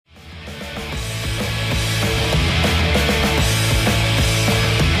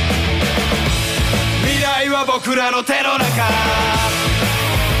は僕らの手の中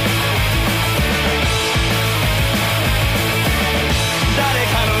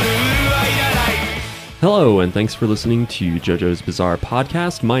Hello, and thanks for listening to JoJo's Bizarre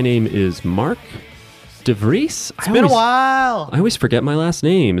Podcast. My name is Mark DeVries. It's been a while. I always forget my last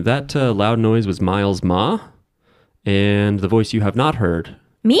name. That loud noise was Miles Ma. And the voice you have not heard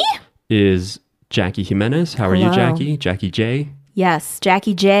Me? is Jackie Jimenez. How are you, Hello. Jackie? Jackie J? Yes,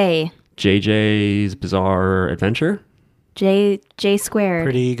 Jackie J. JJ's Bizarre Adventure? J squared.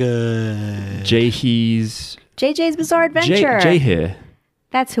 Pretty good. JJ's Bizarre Adventure. J.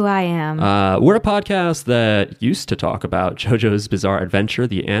 That's who I am. We're a podcast that used to talk about JoJo's Bizarre Adventure,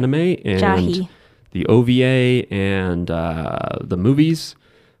 the anime, and Jahi. the OVA, and the movies.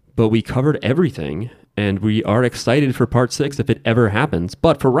 But we covered everything, and we are excited for part 6 if it ever happens.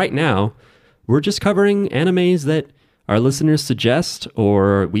 But for right now, we're just covering animes that our listeners suggest,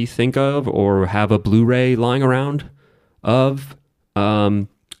 or we think of, or have a Blu-ray lying around of. And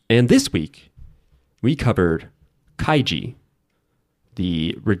this week, we covered Kaiji,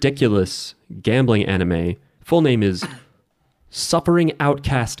 the ridiculous gambling anime. Full name is Suffering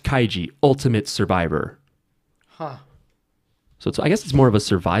Outcast Kaiji Ultimate Survivor. Huh. So I guess it's more of a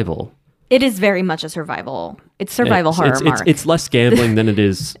survival. It is very much a survival. It's survival horror, Mark. It's less gambling than it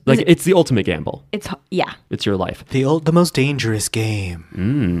is. Like, it's the ultimate gamble. Yeah. It's your life. The most dangerous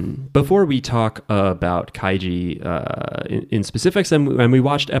game. Before we talk about Kaiji in specifics, and we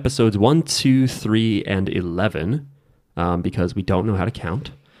watched episodes 1, 2, 3, and 11, because we don't know how to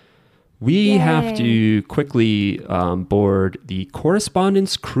count, we have to quickly board the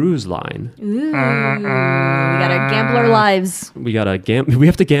Correspondence Cruise Line. Ooh. We gotta gamble our lives. We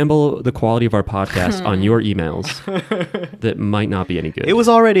have to gamble the quality of our podcast on your emails that might not be any good. It was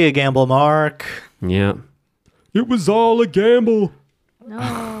already a gamble, Mark. Yeah. It was all a gamble.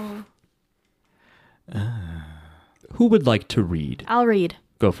 No. Who would like to read? I'll read.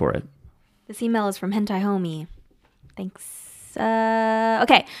 Go for it. This email is from Hentai Homie. Thanks.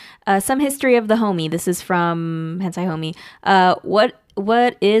 Okay. Some history of the homie. This is from Hentai Homie.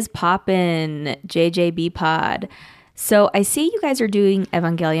 What is poppin', JJB Pod? So I see you guys are doing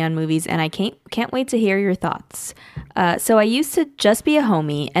Evangelion movies, and I can't wait to hear your thoughts. So I used to just be a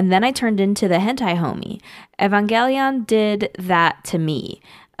homie, and then I turned into the Hentai Homie. Evangelion did that to me.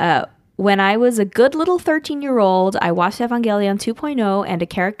 When I was a good little 13-year-old, I watched Evangelion 2.0, and a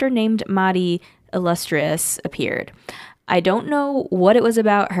character named Mari Illustrious appeared. I don't know what it was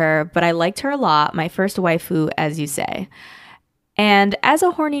about her, but I liked her a lot, my first waifu, as you say. And as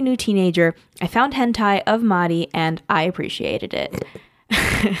a horny new teenager, I found hentai of Mari, and I appreciated it.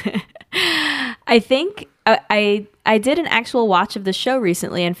 I think I did an actual watch of the show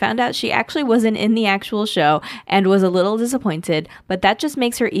recently and found out she actually wasn't in the actual show and was a little disappointed, but that just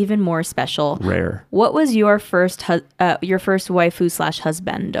makes her even more special. Rare. What was your first waifu /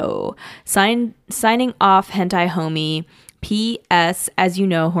 husbando? Signing off, Hentai Homie. P.S. As you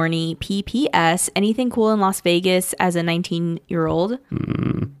know, horny. P.P.S. Anything cool in Las Vegas as a 19-year-old?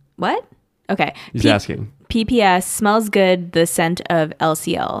 What? Okay. He's asking. P.P.S. Smells good. The scent of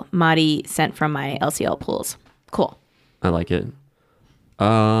LCL. Mari sent from my LCL pools. Cool. I like it.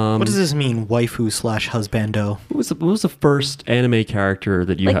 What does this mean, waifu / husbando? What was the first anime character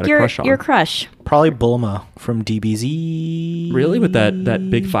that you had a crush on? Your crush. Probably Bulma from DBZ. Really? With that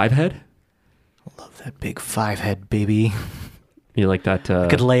big 5 head? Love that big 5 head, baby. You like that?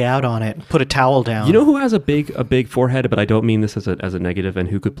 Could lay out on it. Put a towel down. You know who has a big forehead, but I don't mean this as a negative, and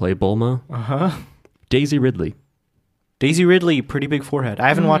who could play Bulma? Uh-huh. Daisy Ridley. Daisy Ridley, pretty big forehead. I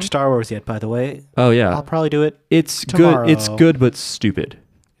haven't watched Star Wars yet, by the way. Oh yeah. I'll probably do it. It's tomorrow. good. It's good, but stupid.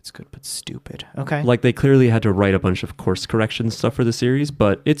 It's good, but stupid. Okay. Like, they clearly had to write a bunch of course correction stuff for the series,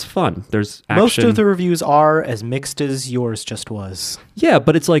 but it's fun. There's action. Most of the reviews are as mixed as yours just was. Yeah,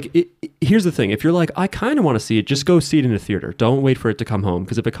 but it's like, here's the thing. If you're like, I kind of want to see it, just go see it in a theater. Don't wait for it to come home,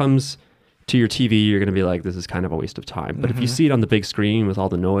 because if it comes to your TV, you're going to be like, this is kind of a waste of time. But if you see it on the big screen with all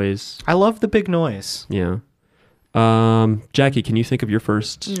the noise. I love the big noise. Yeah. Jackie, can you think of your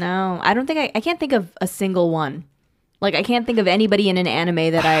first? No, I don't think I can't think of a single one. Like, I can't think of anybody in an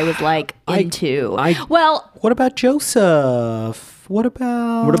anime that I was like into. Well, what about Joseph? What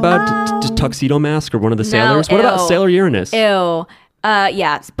about Tuxedo Mask or one of the sailors? What about Sailor Uranus? Ew.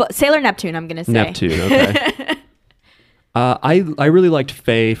 Yeah, but Sailor Neptune, I'm gonna say. Neptune, okay. I really liked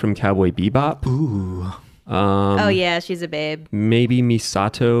Faye from Cowboy Bebop. Ooh. Oh yeah, she's a babe. Maybe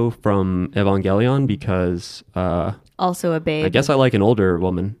Misato from Evangelion, because Also a babe. I guess I like an older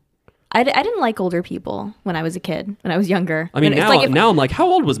woman. I didn't like older people when I was a kid, when I was younger. I mean, And it's now, like now I'm like, how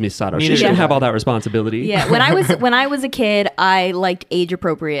old was Misato? She Neither shouldn't did have I. all that responsibility. Yeah, when I was a kid, I liked age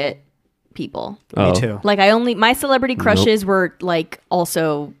appropriate people. Oh. Me too. Like my celebrity crushes were like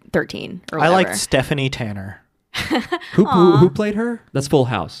also 13 or I whatever. liked Stephanie Tanner. Who played her? That's Full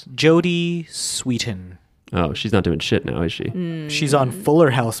House. Jodie Sweetin. Oh, she's not doing shit now, is she? She's on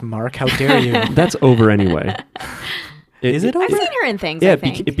Fuller House, Mark. How dare you? That's over anyway. Is it I've over? seen her in things, Yeah, I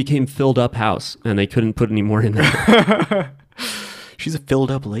think. it became filled up house, and they couldn't put any more in there. She's a filled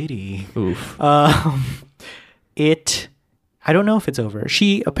up lady. Oof. I don't know if it's over.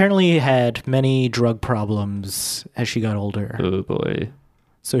 She apparently had many drug problems as she got older. Oh boy.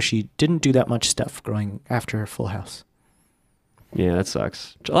 So she didn't do that much stuff growing after Full House. Yeah, that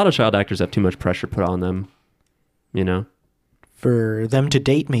sucks. A lot of child actors have too much pressure put on them. You know? For them to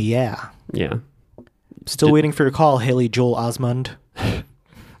date me, yeah. Yeah. Still waiting for your call, Haley Joel Osmond.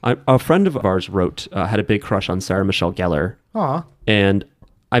 A friend of ours had a big crush on Sarah Michelle Gellar, Aw. and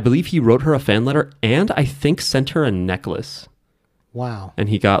I believe he wrote her a fan letter and I think sent her a necklace. Wow. And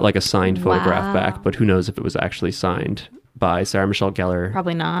he got like a signed photograph Wow. back, but who knows if it was actually signed by Sarah Michelle Gellar.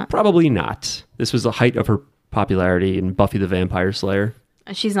 Probably not. Probably not. This was the height of her popularity in Buffy the Vampire Slayer,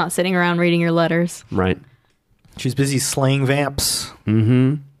 She's not sitting around reading your letters. right? She's busy slaying vamps.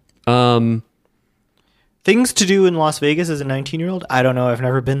 Mm-hmm. Things to do in Las Vegas as a 19-year-old? I don't know. I've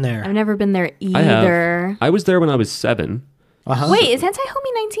never been there. I've never been there I have. either. I was there when I was 7. Uh-huh. Wait, is Hentai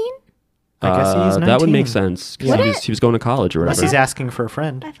Homie 19? I guess he's 19. That would make sense. 'Cause Yeah. he was going to college or Unless whatever. he's asking for a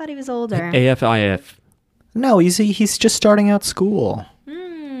friend. I thought he was older. AFIF. No, he's just starting out school.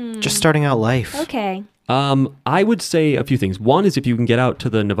 Just starting out life. Okay. I would say a few things. One is if you can get out to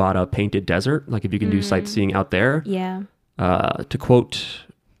the Nevada Painted Desert, like if you can do sightseeing out there. Yeah. To quote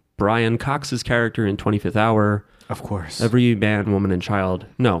Brian Cox's character in 25th Hour, Of course. every man or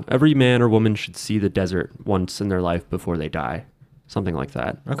woman should see the desert once in their life before they die. Something like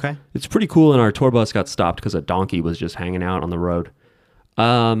that. Okay. It's pretty cool, and our tour bus got stopped because a donkey was just hanging out on the road.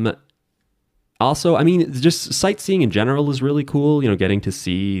 Also, I mean, just sightseeing in general is really cool. You know, getting to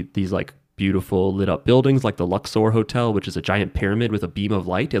see these like beautiful lit up buildings like the Luxor Hotel, which is a giant pyramid with a beam of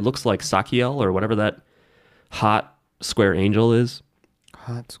light. It looks like Sakiel or whatever that hot square angel is.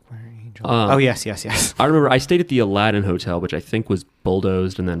 Hot Square Angel. Oh, yes. I remember I stayed at the Aladdin Hotel, which I think was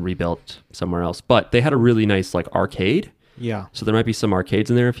bulldozed and then rebuilt somewhere else. But they had a really nice like arcade. Yeah. So there might be some arcades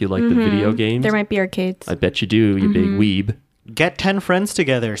in there if you like the video games. There might be arcades. I bet you do, you big weeb. Get 10 friends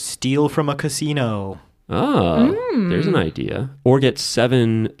together. Steal from a casino. Oh, there's an idea. Or get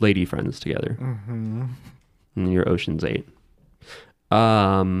 7 lady friends together. Mm-hmm. And your Ocean's 8.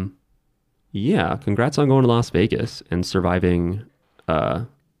 Yeah, congrats on going to Las Vegas and surviving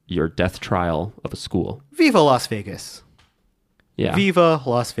your death trial of a school. Viva Las Vegas. Yeah. Viva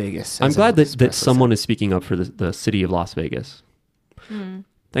Las Vegas. I'm as glad Elvis that Presley someone is speaking up for the city of Las Vegas.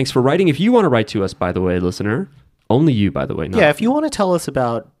 Thanks for writing. If you want to write to us, by the way, listener, only you, by the way. said. Not, Yeah, if you want to tell us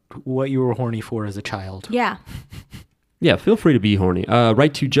about what you were horny for as a child. Yeah. Yeah, feel free to be horny.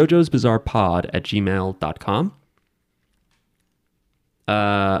 Write to jojosbizarrepod@gmail.com.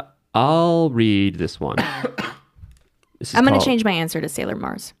 I'll read this one. I'm going to change my answer to Sailor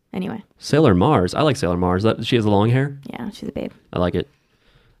Mars. Anyway. Sailor Mars. I like Sailor Mars. She has the long hair. Yeah, she's a babe. I like it.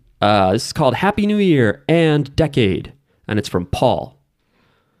 This is called Happy New Year and Decade, and it's from Paul.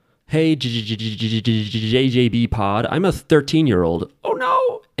 Hey, JJB Pod. I'm a 13-year-old. Oh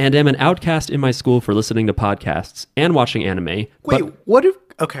no! And am an outcast in my school for listening to podcasts and watching anime. Wait, what if...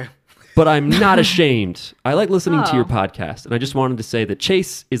 Okay. But I'm not ashamed. I like listening to Oh. your podcast, and I just wanted to say that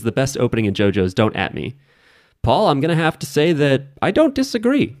Chase is the best opening in JoJo's Don't At Me. Paul, I'm going to have to say that I don't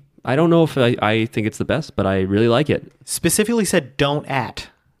disagree. I don't know if I think it's the best, but I really like it. Specifically said don't at.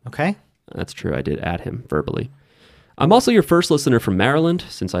 Okay? That's true. I did add him verbally. I'm also your first listener from Maryland,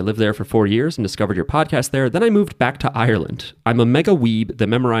 since I lived there for 4 years and discovered your podcast there. Then I moved back to Ireland. I'm a mega weeb that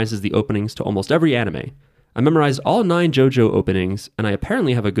memorizes the openings to almost every anime. I memorized all 9 JoJo openings, and I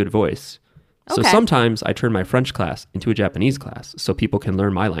apparently have a good voice. So Okay. sometimes I turn my French class into a Japanese class so people can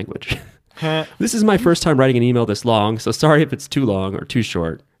learn my language. This is my first time writing an email this long, so sorry if it's too long or too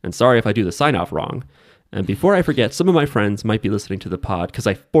short, and sorry if I do the sign off wrong. And before I forget, some of my friends might be listening to the pod because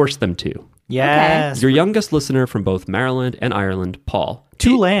I forced them to. Yes. Your youngest listener from both Maryland and Ireland, Paul.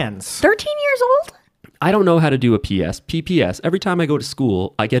 2 lands. 13 years old? I don't know how to do a PS. PPS. Every time I go to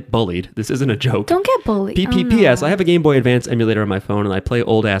school, I get bullied. This isn't a joke. Don't get bullied. PPPS. I have a Game Boy Advance emulator on my phone and I play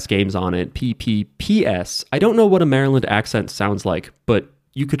old ass games on it. PPPS. I don't know what a Maryland accent sounds like, but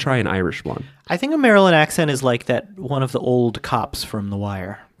you could try an Irish one. I think a Maryland accent is like that one of the old cops from The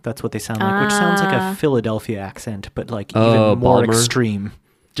Wire. That's what they sound like, which sounds like a Philadelphia accent, but like even Oh, more Balmer. extreme.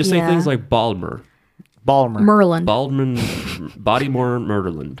 Just say Yeah. things like Balmer. Balmer. Merlin. Baldman. Bodymore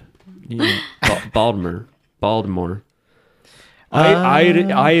Murderland. Yeah. Baltimore.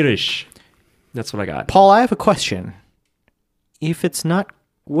 Irish. That's what I got. Paul, I have a question. If it's not,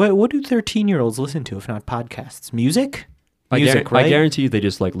 what do 13-year-olds listen to if not podcasts? Music? Music, right? I guarantee you they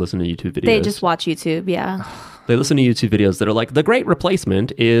just like listen to YouTube videos. They just watch YouTube, yeah. They listen to YouTube videos that are like, the great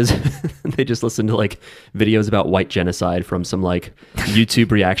replacement is, they just listen to like videos about white genocide from some like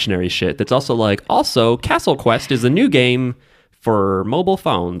YouTube reactionary shit. That's also like, also Castle Quest is a new game for mobile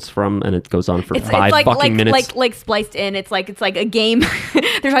phones from, and it goes on for five fucking minutes. Like spliced in. It's like a game.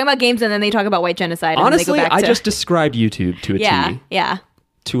 They're talking about games and then they talk about white genocide. And Honestly, then they go back I to... just described YouTube to a T. Yeah.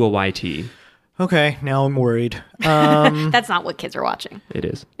 To a YT. Okay, now I'm worried. That's not what kids are watching. It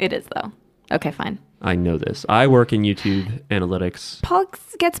is. It is, though. Okay, fine. I know this. I work in YouTube analytics. Paul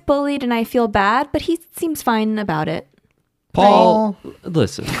gets bullied and I feel bad, but he seems fine about it. Paul,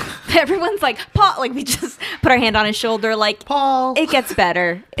 listen. Everyone's like, Paul, like we just put our hand on his shoulder, like, Paul. it gets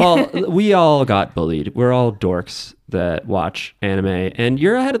better. Paul, we all got bullied. We're all dorks that watch anime, and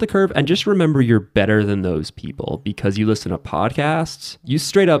you're ahead of the curve. And just remember, you're better than those people because you listen to podcasts. You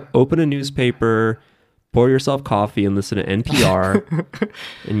straight up open a newspaper, pour yourself coffee, and listen to NPR.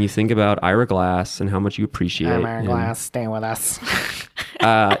 And you think about Ira Glass and how much you appreciate Ira Glass, stay with us.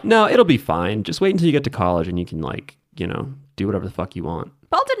 No, it'll be fine. Just wait until you get to college and you can, like, you know, do whatever the fuck you want.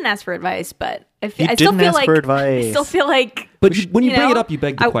 Paul didn't ask for advice, but I He still didn't feel ask like for advice. I still feel like. But when you bring know, it up, you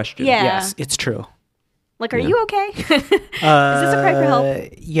beg the question. Yeah. Yes, it's true. Like, are you okay? Is this a cry for help?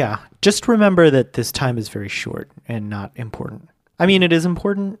 Yeah. Just remember that this time is very short and not important. I mean, it is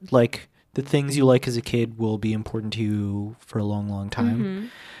important. Like, the things you like as a kid will be important to you for a long, long time. Mm-hmm.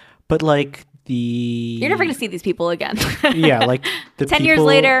 But, like, You're never going to see these people again. yeah, like, the 10 people, years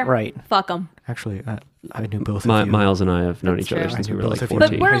later, right. fuck them. Actually, I knew both of you. Miles and I have known That's each other true. since I we knew were like both of you.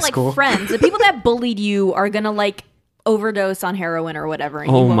 14. But we're High like school. friends. The people that bullied you are going to, like, overdose on heroin or whatever. And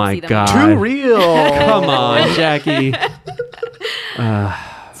you Oh won't my see them God. again. Too real. Come on, Jackie.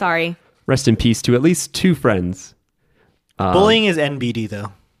 Sorry. Rest in peace to at least two friends. Bullying is NBD,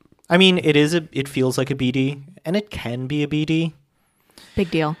 though. I mean, it feels like a BD, and it can be a BD.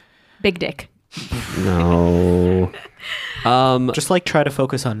 Big deal. Big dick. No. Just like try to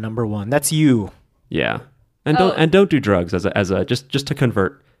focus on number one. That's you. Yeah. And don't do drugs as a just to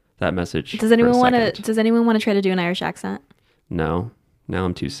convert that message. Does anyone want to try to do an Irish accent? No. Now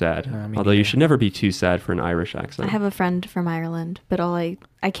I'm too sad. me Although you neither. should never be too sad for an Irish accent. I have a friend from Ireland, but I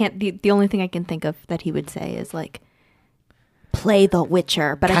can't. The only thing I can think of that he would say is like, "Play The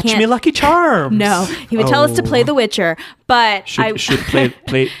Witcher," but I Catch can't. me Lucky Charms. No, he would tell us to play The Witcher, but should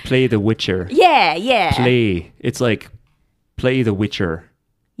play The Witcher. Yeah. Play. It's like play The Witcher.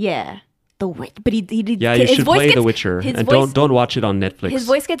 Yeah. The Witch, but he Yeah, you his should voice play gets- The Witcher, his and voice- don't watch it on Netflix. His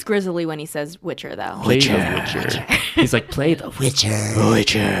voice gets grizzly when he says Witcher, though. Play The Witcher. He's like, play The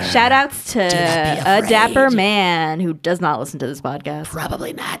Witcher. Shout outs to a dapper man who does not listen to this podcast.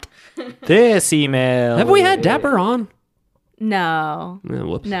 Probably not. This email. Have we had Dapper on? No.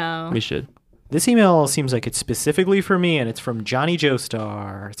 Whoops. No. We should. This email seems like it's specifically for me, and it's from Johnny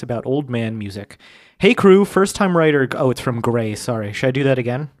Joestar. It's about old man music. Hey crew, first time writer. Oh, it's from Gray. Sorry. Should I do that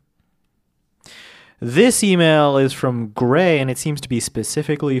again? This email is from Gray, and it seems to be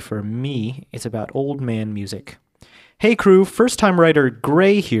specifically for me. It's about old man music. Hey crew, first time writer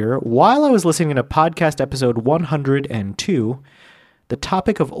Gray here. While I was listening to podcast episode 102, the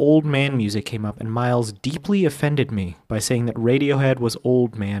topic of old man music came up, and Miles deeply offended me by saying that Radiohead was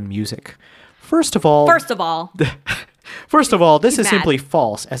old man music. First of all, this He's is mad. simply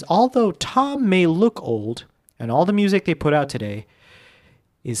false, as although Tom may look old, and all the music they put out today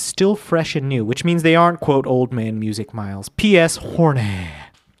is still fresh and new, which means they aren't, quote, old man music, Miles. P.S. Horny.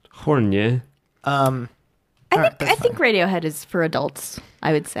 Horny. I think Radiohead is for adults,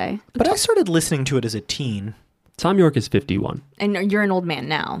 I would say. But I started listening to it as a teen. Tom York is 51. And you're an old man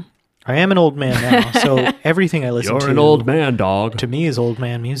now. I am an old man now, so everything I listen to You're an old man, dog. to me is old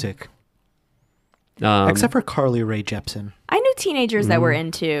man music. Except for Carly Rae Jepsen. I knew teenagers that were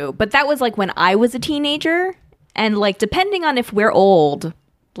into, but that was like when I was a teenager. And like, depending on if we're old,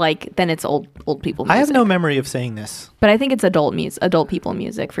 like, then it's old people music. I have no memory of saying this. But I think it's adult people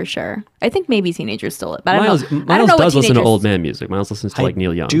music for sure. I think maybe teenagers still, but I don't know. Miles what does listen to teenagers- old man music. Miles listens to like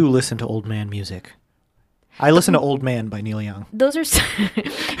Neil Young. I do listen to old man music. I listen to Old Man by Neil Young. Those are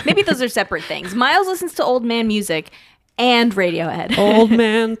maybe those are separate things. Miles listens to old man music and Radiohead. Old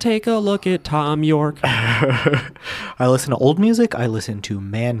man, take a look at Tom York. I listen to old music. I listen to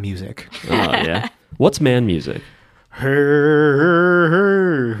man music. Oh, yeah. What's man music?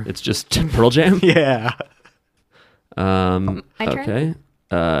 Her. It's just Pearl Jam? Yeah. My turn? Okay.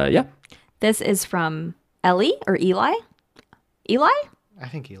 Yeah. This is from Ellie or Eli. Eli? I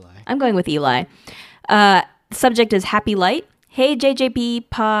think Eli. I'm going with Eli. Subject is Happy Light. Hey, JJP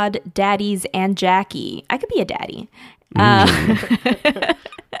Pod Daddies and Jackie. I could be a daddy.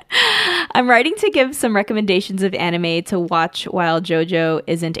 I'm writing to give some recommendations of anime to watch while JoJo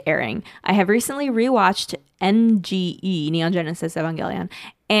isn't airing. I have recently rewatched NGE, Neon Genesis Evangelion,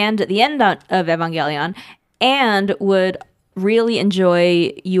 and the end of Evangelion, and would really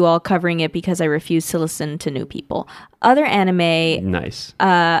enjoy you all covering it because I refuse to listen to new people. Other anime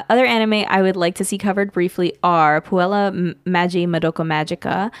I would like to see covered briefly are Puella Magi Madoka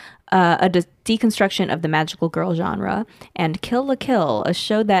Magica, a deconstruction of the magical girl genre, and Kill la Kill, a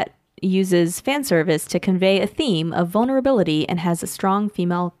show that uses fan service to convey a theme of vulnerability and has a strong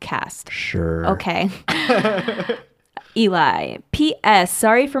female cast. Sure. Okay. Eli. P.S.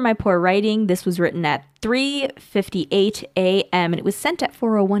 Sorry for my poor writing. This was written at 3:58 a.m. and it was sent at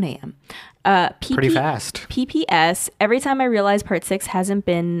 4:01 a.m. Pretty fast. PPS. Every time I realize part 6 hasn't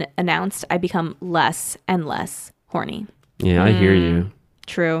been announced, I become less and less horny. Yeah, I hear you.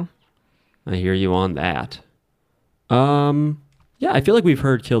 True. I hear you on that. Yeah, I feel like we've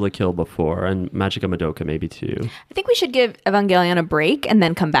heard Kill la Kill before, and Magica Madoka maybe too. I think we should give Evangelion a break and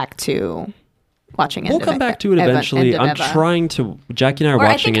then come back to watching it. We'll come back to it eventually. I'm trying to. Jackie and I are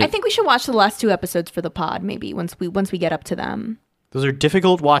watching it. I think we should watch the last 2 episodes for the pod. Maybe once we get up to them. Those are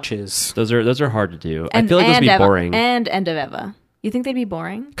difficult watches. Those are hard to do. I feel like those would be boring. And End of Eva. You think they'd be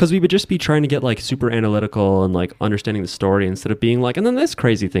boring? Because we would just be trying to get like super analytical and like understanding the story instead of being like, and then this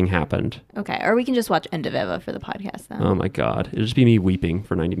crazy thing happened. Okay, or we can just watch End of Eva for the podcast then. Oh my god, it'll just be me weeping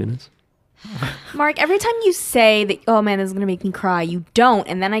for 90 minutes. Mark, every time you say that, oh man, this is gonna make me cry, you don't,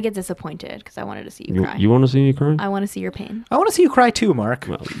 and then I get disappointed because I wanted to see you cry. You want to see me cry? I want to see your pain. I want to see you cry too, Mark.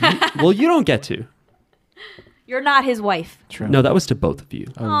 Well, you don't get to. You're not his wife. True. No, that was to both of you.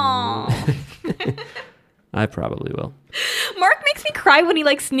 Aww. I probably will. Mark makes me cry when he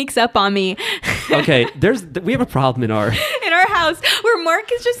like sneaks up on me. Okay, we have a problem in our house where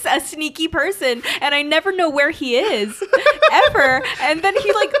Mark is just a sneaky person and I never know where he is ever, and then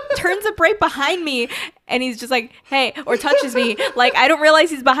he like turns up right behind me and he's just like, hey, or touches me, like I don't realize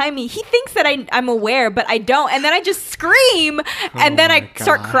he's behind me. He thinks that I'm aware, but I don't, and then I just scream and then I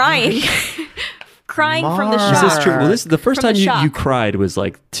start crying. Crying from the shock. This is true. Well, this is the first time you cried was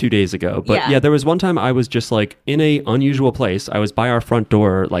like 2 days ago. But yeah, there was one time I was just like in a unusual place. I was by our front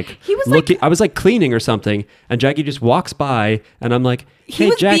door, like looking. I was like cleaning or something, and Jackie just walks by, and I'm like, "Hey, he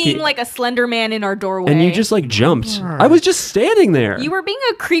was Jackie," being like a slender man in our doorway, and you just like jumped. I was just standing there. You were being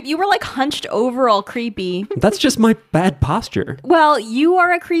a creep. You were like hunched over, all creepy. That's just my bad posture. Well, you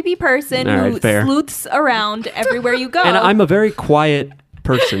are a creepy person who sleuths around everywhere you go, and I'm a very quiet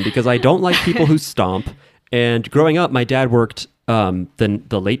person because I don't like people who stomp. And growing up, my dad worked the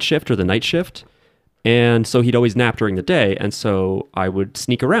late shift or the night shift, and so he'd always nap during the day, and so I would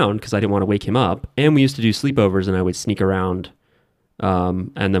sneak around because I didn't want to wake him up. And we used to do sleepovers, and I would sneak around,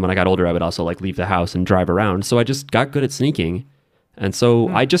 and then when I got older I would also like leave the house and drive around. So I just got good at sneaking, and so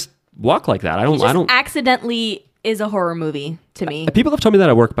I just walk like that. I don't accidentally is a horror movie to me. People have told me that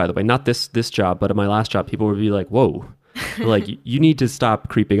at work, by the way, not this job, but at my last job, people would be like, whoa, like, you need to stop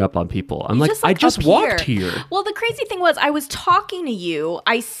creeping up on people. I'm like, I just walked here. Well, the crazy thing was I was talking to you.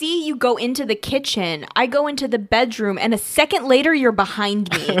 I see you go into the kitchen. I go into the bedroom, and a second later, you're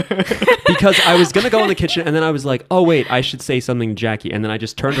behind me. Because I was going to go in the kitchen, and then I was like, oh, wait, I should say something to Jackie. And then I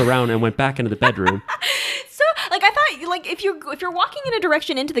just turned around and went back into the bedroom. So, like, I thought, like, if you're walking in a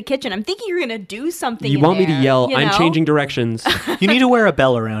direction into the kitchen, I'm thinking you're going to do something. You want me to yell, you know? I'm changing directions. You need to wear a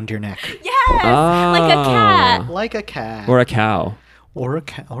bell around your neck. Yes, like a cat. Like a cat. Or a cow. Or a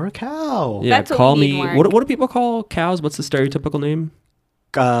cow. Yeah, that's call what we me. need, What do people call cows? What's the stereotypical name?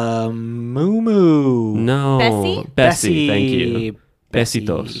 Moo Moo. No. Bessie? Thank you.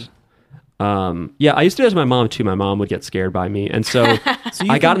 Besitos. Yeah, I used to do that to my mom too. My mom would get scared by me, and so,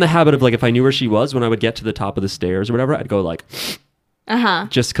 I got in the habit of like if I knew where she was, when I would get to the top of the stairs or whatever, I'd go like,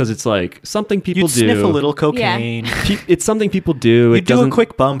 just because it's like something people do. You'd sniff a little cocaine. Yeah. It's something people do. You do a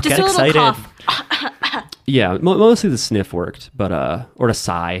quick bump, just get a little excited. cough. Yeah, mostly the sniff worked, but or to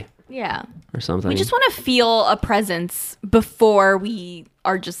sigh. Yeah. Or something. We just want to feel a presence before we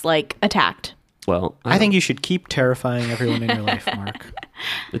are just like attacked. Well, I think you should keep terrifying everyone in your life, Mark.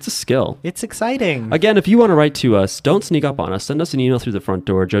 It's a skill. It's exciting. Again, if you want to write to us, don't sneak up on us. Send us an email through the front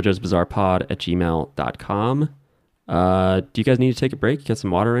door, jojosbizarrepod@gmail.com. Do you guys need to take a break? Get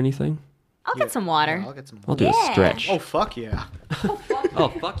some water or anything? I'll get some water. Yeah, I'll get some water. I'll do a stretch. Oh, fuck yeah.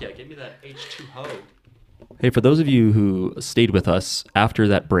 Oh, fuck yeah. Give me that H2O. Hey, for those of you who stayed with us after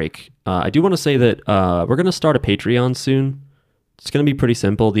that break, I do want to say that we're going to start a Patreon soon. It's going to be pretty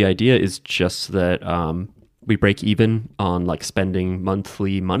simple. The idea is just that we break even on like spending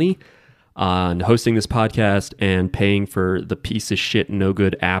monthly money. on hosting this podcast and paying for the piece of shit no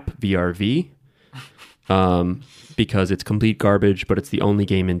good app VRV. Because it's complete garbage, but it's the only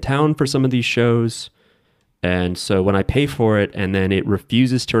game in town for some of these shows. And so when I pay for it and then it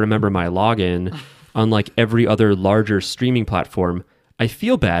refuses to remember my login, unlike every other larger streaming platform, I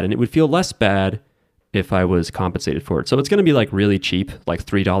feel bad, and it would feel less bad if I was compensated for it. So it's going to be like really cheap, like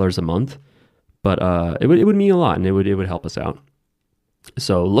 $3 a month, but it would mean a lot, and it would help us out.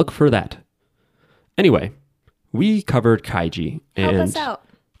 So look for that. Anyway, we covered Kaiji, Help and us out.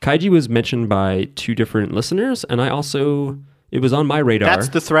 Kaiji was mentioned by 2 different listeners, and it was on my radar. That's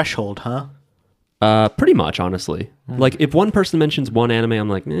the threshold, huh? Pretty much, honestly. Like, if one person mentions one anime, I'm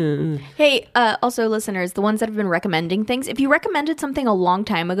like, eh. Hey, also listeners, the ones that have been recommending things, if you recommended something a long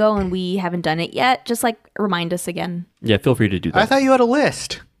time ago and we haven't done it yet, just like remind us again. Yeah, feel free to do that. I thought you had a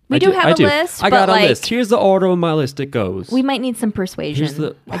list. We do have a list, I got but a list. Here's the order of my list. It goes. we might need some persuasion Here's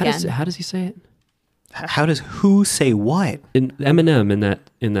again. how does he say it? How does who say what? In Eminem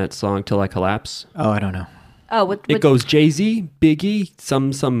in that song "Till I Collapse." Oh, I don't know. Oh, what? It goes Jay-Z, Biggie,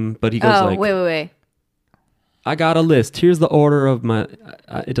 some, but he goes Oh, like, wait. I got a list. Here's the order of my.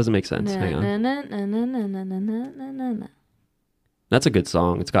 It doesn't make sense. Hang on. on. That's a good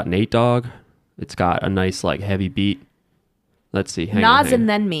song. It's got Nate Dogg. It's got a nice like heavy beat. Let's see. Hang on, Nas and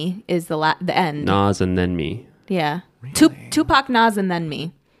Then Me is the end. Nas and then me. Yeah. Really? Tupac, Nas, and Then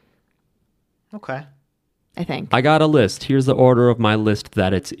Me, Okay. I think. I got a list. Here's the order of my list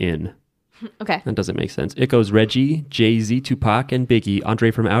that it's in. Okay. That doesn't make sense. It goes Reggie, Jay-Z, Tupac, and Biggie,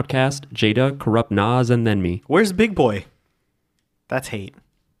 Andre from Outkast, Jada, Corrupt, Nas, and then me. Where's Big Boy? That's hate.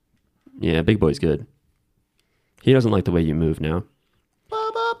 Yeah, Big Boy's good. He doesn't like the way you move now.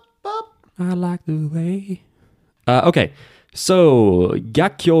 I like the way. Okay, so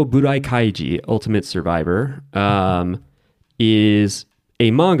Gyakyo Burai Kaiji, Ultimate Survivor, is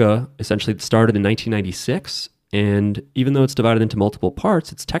a manga essentially that started in 1996. And even though it's divided into multiple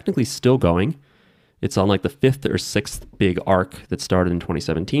parts, it's technically still going. It's on like the 5th or 6th big arc that started in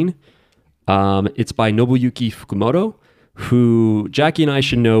 2017. It's by Nobuyuki Fukumoto, who Jackie and I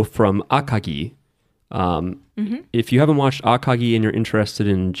should know from Akagi. If you haven't watched Akagi and you're interested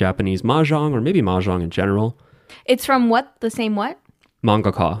in Japanese mahjong, or maybe mahjong in general, It's from what? The same what?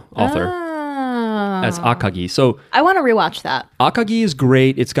 mangaka, author, Oh. as Akagi. So I want to rewatch that. Akagi is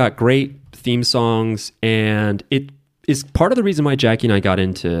great. It's got great theme songs, and it is part of the reason why Jackie and I got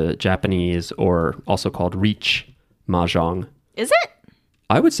into Japanese, or also called Reach mahjong. Is it?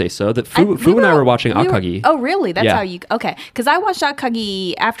 I would say so. That Fu and I were watching Akagi. Oh, really? That's Yeah. how you... Okay. Because I watched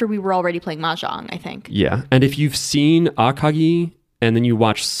Akagi after we were already playing Mahjong, I think. Yeah, and if you've seen Akagi and then you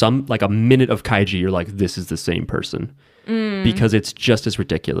watch like a minute of Kaiji, you're like, this is the same person, because it's just as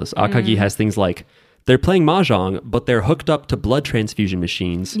ridiculous. Akagi has things like they're playing mahjong, but they're hooked up to blood transfusion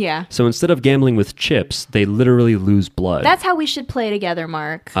machines. Yeah. So instead of gambling with chips, they literally lose blood. That's how we should play together,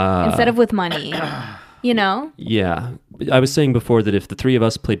 Mark. Instead of with money. You know? Yeah. I was saying before that if the 3 of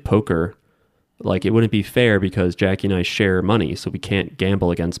us played poker, like it wouldn't be fair because Jackie and I share money, so we can't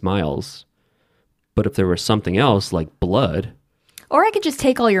gamble against Miles. But if there was something else like blood, Or I could just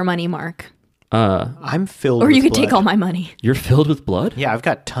take all your money, Mark. I'm filled Or with you could blood. take all my money. you're filled with blood? Yeah, I've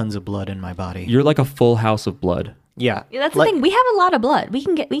got tons of blood in my body. You're like a full house of blood. Yeah. Yeah, that's the thing. We have a lot of blood. We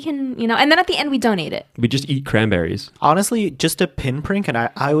can, you know, and then at the end we donate it. We just eat cranberries. Honestly, just a pinprick and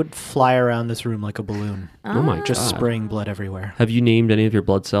I would fly around this room like a balloon. Oh my Just God. spraying blood everywhere. Have you named any of your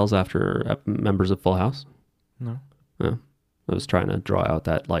blood cells after members of Full House? No. Yeah. I was trying to draw out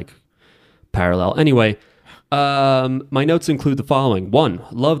that like parallel. Anyway, my notes include the following. 1,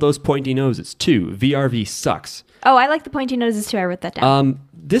 love those pointy noses. 2, VRV sucks. Oh, I like the pointy noses too. I wrote that down.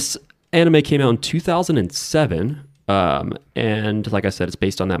 This anime came out in 2007. And like I said, it's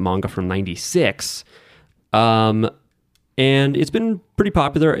based on that manga from 96. And it's been pretty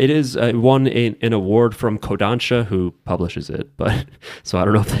popular. It is won an award from Kodansha, who publishes it. But so I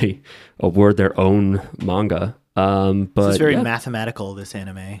don't know if they award their own manga. But This is very yeah. mathematical, this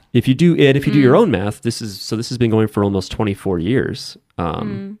anime. If you do your own math, this has been going for almost 24 years.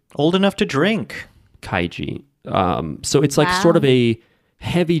 Old enough to drink. Kaiji. So it's like Wow. sort of a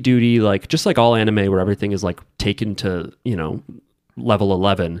heavy duty, like just like all anime where everything is like taken to, level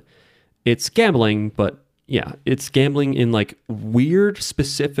 11. It's gambling, but yeah, it's gambling in like weird,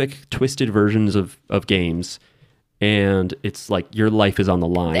 specific, twisted versions of games. And it's like your life is on the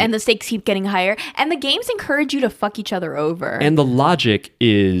line. And the stakes keep getting higher. And the games encourage you to fuck each other over. And the logic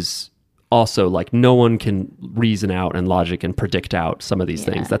is also like no one can reason out and logic and predict out some of these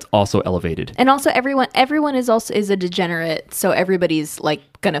things. That's also elevated. And also everyone is a degenerate, so everybody's like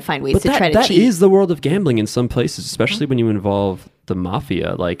gonna find ways But to try to that cheat. is the world of gambling in some places, especially when you involve the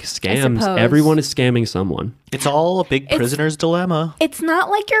mafia. Like scams, suppose. everyone is scamming someone. It's all a big prisoner's dilemma. It's not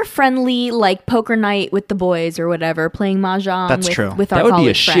like your friendly like poker night with the boys or whatever, playing mahjong. That's true. With our That would be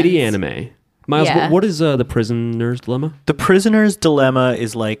a college friends. shitty anime. Miles, Yeah. what is the prisoner's dilemma? The prisoner's dilemma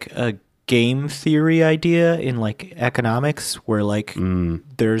is like a game theory idea in like economics where like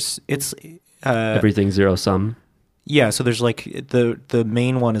Everything zero sum. yeah, so there's like the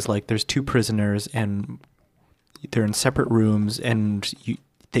main one is like there's two prisoners and they're in separate rooms and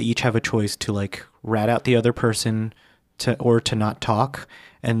they each have a choice to like rat out the other person or to not talk,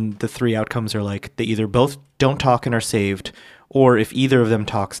 and the three outcomes are like they either both don't talk and are saved, or if either of them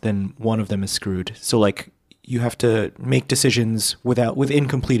talks then one of them is screwed. So like you have to make decisions with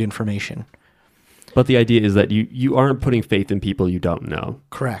incomplete information. But the idea is that you aren't putting faith in people you don't know.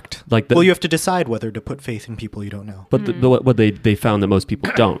 Correct. Like well, you have to decide whether to put faith in people you don't know. But what they found that most people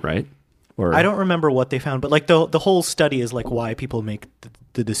don't, right? Or I don't remember what they found, but like the whole study is like why people make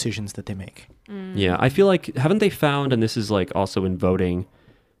the decisions that they make. Yeah, I feel like haven't they found, and this is like also in voting,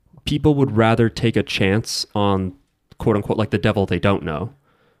 people would rather take a chance on quote unquote like the devil they don't know,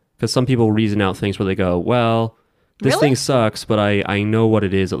 because some people reason out things where they go, well, this Really? thing sucks, but I know what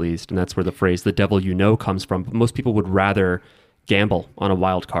it is at least, and that's where the phrase "the devil you know" comes from. But most people would rather gamble on a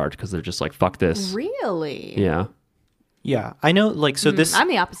wild card because they're just like, fuck this. Really? Yeah. Yeah, I know. Like, so this I'm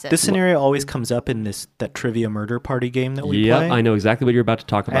the opposite. This scenario always comes up in that trivia murder party game that we Yeah, play. I know exactly what you're about to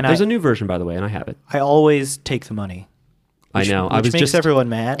talk about. And There's a new version, by the way, and I have it. I always take the money. I know. I Which was makes just everyone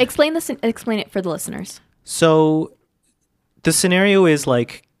mad. Explain it for the listeners. So the scenario is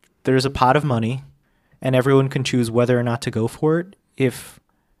like there's a pot of money, and everyone can choose whether or not to go for it. If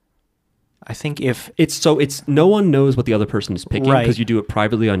It's no one knows what the other person is picking Right. because you do it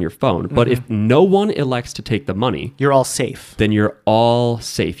privately on your phone. But if no one elects to take the money, you're all safe. then you're all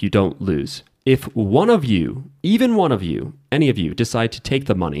safe. You don't lose. If one of you, even one of you, any of you decide to take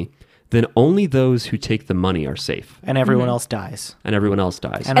the money, then only those who take the money are safe And everyone else dies. and everyone else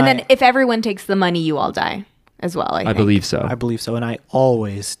dies. And And then if everyone takes the money, you all die as well. I I think. believe so. I believe so, and I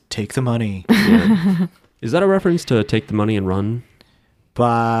always take the money. Is that a reference to take the money and run? But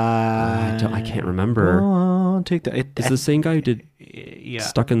I can't remember. I'll take the. Is the same guy who did yeah.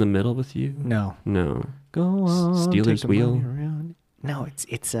 Stuck in the Middle with You? No. No. Go on. Steelers take the Wheel? money around. No, it's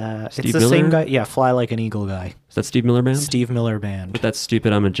the Steve same Miller? guy. Yeah, Fly Like an Eagle guy. Is that Steve Miller Band? Steve Miller Band. With that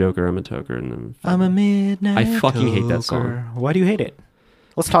stupid I'm a Joker, I'm a Toker. And then I'm a midnight. I fucking hate that toker. song. Why do you hate it?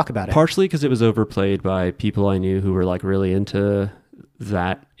 Let's talk about it. Partially because it was overplayed by people I knew who were like really into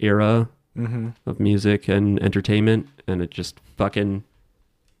that era of music and entertainment, and it just fucking.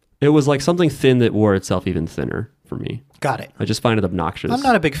 It was like something thin that wore itself even thinner for me. Got it. I just find it obnoxious. I'm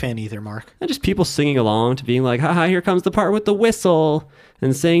not a big fan either, Mark. And just people singing along to being like, haha, here comes the part with the whistle,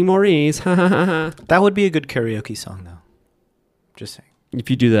 and saying Maurice, ha ha ha ha. That would be a good karaoke song, though. Just saying. If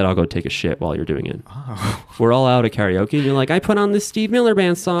you do that, I'll go take a shit while you're doing it. Oh. If we're all out at karaoke and you're like, I put on this Steve Miller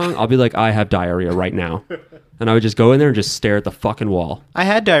Band song, I'll be like, I have diarrhea right now. And I would just go in there and just stare at the fucking wall. I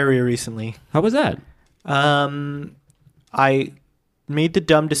had diarrhea recently. How was that? I made the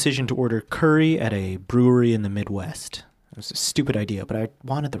dumb decision to order curry at a brewery in the Midwest. It was a stupid idea, but I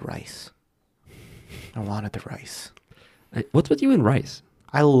wanted the rice. What's with you and rice?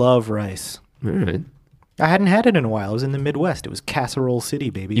 I love rice. All right. I hadn't had it in a while. I was in the Midwest. It was Casserole City,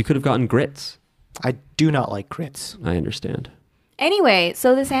 baby. You could have gotten grits. I do not like grits. I understand. Anyway,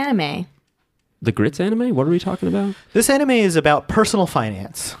 so this anime. The grits anime? What are we talking about? This anime is about personal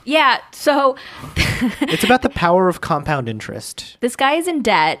finance. Yeah, so It's about the power of compound interest. this guy is in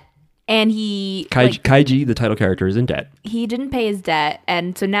debt and Kaiji, the title character, is in debt. he didn't pay his debt,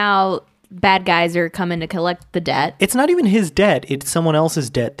 and so now bad guys are coming to collect the debt. It's not even his debt. It's someone else's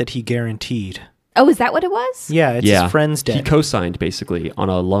debt that he guaranteed. Oh, is that what it was? Yeah, it's his friend's debt. He co-signed basically on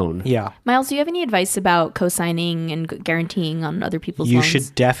a loan. Yeah. Miles, do you have any advice about co-signing and guaranteeing on other people's You loans?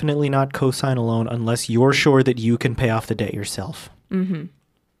 should definitely not co-sign a loan unless you're sure that you can pay off the debt yourself.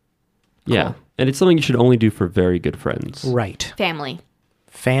 Yeah. And it's something you should only do for very good friends. Right. Family.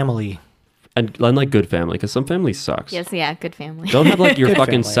 Family. And like good family, because some family sucks. Yes, yeah, good family. Don't have like your Good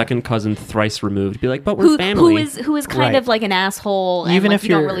fucking family. second cousin thrice removed. Be like, but we're family. who is kind Right. of like an asshole and Even like if you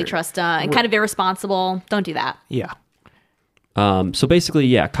don't you're- really trust and kind of irresponsible. Don't do that. Yeah. So basically,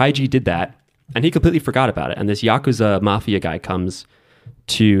 yeah, Kaiji did that, and he completely forgot about it. And this Yakuza mafia guy comes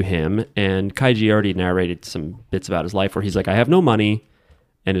to him, and Kaiji already narrated some bits about his life where he's like, I have no money,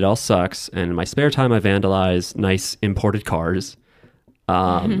 and it all sucks, and in my spare time I vandalize nice imported cars.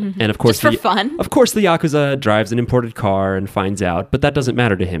 And of course, Just for fun. Of course, the Yakuza drives an imported car and finds out, but that doesn't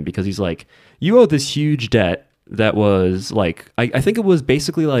matter to him because he's like, you owe this huge debt that was like, I think it was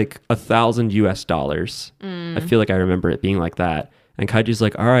basically like $1,000 US. I feel like I remember it being like that. And Kaiji's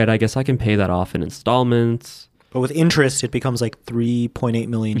like, all right, I guess I can pay that off in installments. But with interest, it becomes like 3.8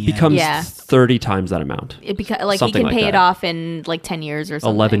 million yen. It becomes Yeah. 30 times that amount. It like he Something can like pay it that. off in like 10 years or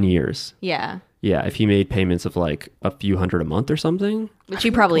something. 11 years. Yeah. Yeah, if he made payments of like a few hundred a month or something. Which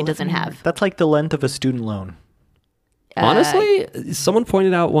he probably doesn't have. That's like the length of a student loan. Honestly, someone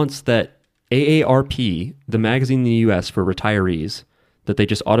pointed out once that AARP, the magazine in the US for retirees, that they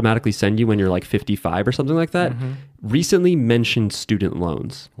just automatically send you when you're like 55 or something like that, recently mentioned student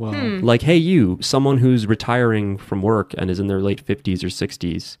loans. Well, Like, hey, you, someone who's retiring from work and is in their late 50s or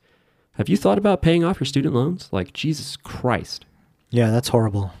 60s, have you thought about paying off your student loans? Like, Jesus Christ. yeah, that's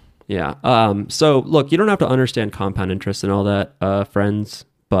horrible. Yeah. So, look, you don't have to understand compound interest and all that, friends,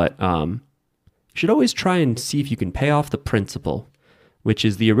 but you should always try and see if you can pay off the principal, which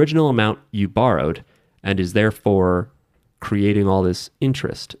is the original amount you borrowed and is therefore creating all this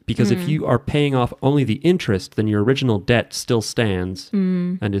interest. Because if you are paying off only the interest, then your original debt still stands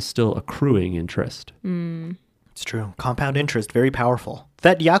and is still accruing interest. It's true. Compound interest, very powerful.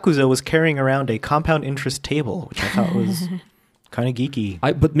 That Yakuza was carrying around a compound interest table, which I thought was kind of geeky.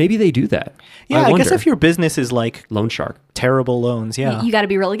 But maybe they do that. Yeah, I guess wonder. if your business is like Loan shark. terrible loans, yeah. You got to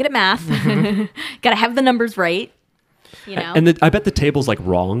be really good at math. Got to have the numbers right. You know? And I bet the table's like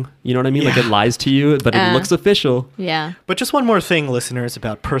wrong. You know what I mean? Like it lies to you, but it looks official. yeah. But just one more thing, listeners,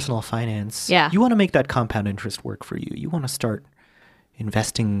 about personal finance. Yeah. You want to make that compound interest work for you. You want to start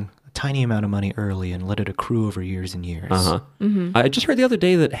investing a tiny amount of money early and let it accrue over years and years. I just heard the other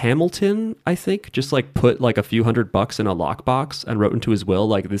day that Hamilton, I think, just like put like a few $100 in a lockbox and wrote into his will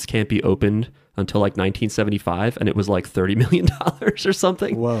like this can't be opened until like 1975, and it was like $30 million or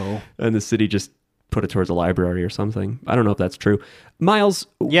something. Whoa. And the city just put it towards a library or something. I don't know if that's true. Miles,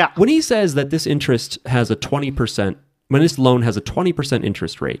 Yeah. when he says that this interest has a 20%, when this loan has a 20%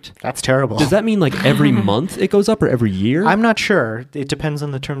 interest rate, That's terrible. does that mean like every month it goes up or every year? I'm not sure. It depends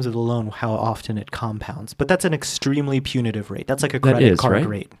on the terms of the loan, how often it compounds. But that's an extremely punitive rate. That's like a That credit is, card right?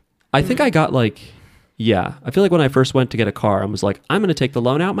 rate. I think I got like, yeah. I feel like when I first went to get a car, I was like, I'm going to take the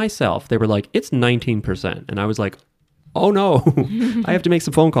loan out myself. They were like, it's 19%. And I was like, oh no, I have to make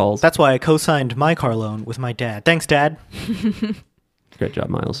some phone calls. That's why I co-signed my car loan with my dad. Thanks, Dad. Great job,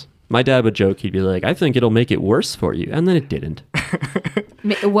 Miles. My dad would joke, he'd be like, I think it'll make it worse for you. And then it didn't.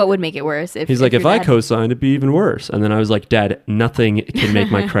 What would make it worse? He's like, if your I dad- co-signed, it'd be even worse. And then I was like, Dad, nothing can make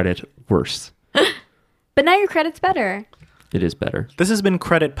my credit worse. But now your credit's better. It is better. This has been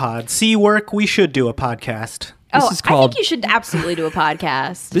Credit Pod. See work, we should do a podcast. This Oh, is I called- think you should absolutely do a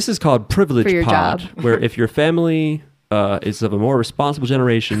podcast. This is called Privilege For your Pod, job. where if your family is of a more responsible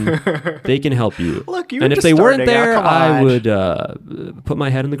generation, they can help you. Look, you were and if just they weren't starting out, there, come I on. would put my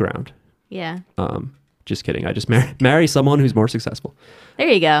head in the ground. Yeah. Just kidding. I just marry someone who's more successful. There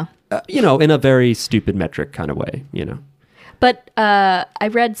you go. In a very stupid metric kind of way, But I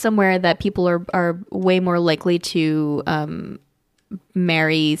read somewhere that people are way more likely to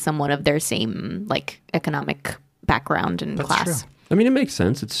marry someone of their same like economic background and That's class. true. I mean, it makes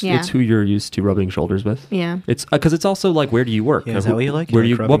sense. It's Yeah. it's who you're used to rubbing shoulders with. Yeah. It's because it's also like, where do you work? Yeah, is that what you like? You Where like do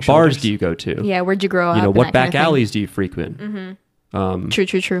you? rubbing What bars shoulders? do you go to? Yeah. Where'd you grow up? You know, and what that back kind of thing. alleys do you frequent?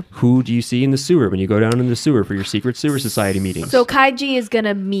 True. Who do you see in the sewer when you go down in the sewer for your secret sewer society meetings? So Kaiji is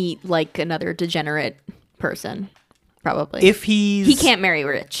gonna meet like another degenerate person, probably. If he's... he can't marry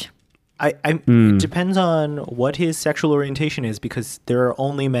rich. It depends on what his sexual orientation is, because there are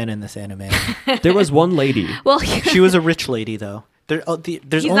only men in this anime. There was one lady. Well, She was a rich lady, though. There's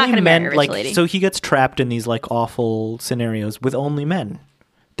He's not only gonna marry men, a rich like, lady. so he gets trapped in these like awful scenarios with only men.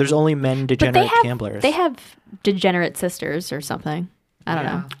 There's only men but degenerate gamblers. they have degenerate sisters or something. I don't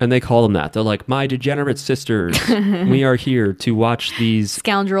know. And they call them that. They're like, my degenerate sisters. We are here to watch these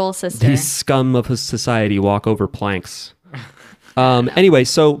Scoundrel sister. these scum of society walk over planks. Anyway,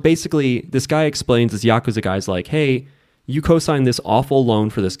 so basically, this guy explains, this Yakuza guy's like, hey, you co-signed this awful loan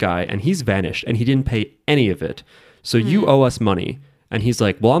for this guy, and he's vanished, and he didn't pay any of it. So you owe us money. And he's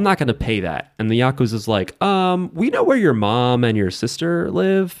like, well, I'm not going to pay that. And the Yakuza's like, we know where your mom and your sister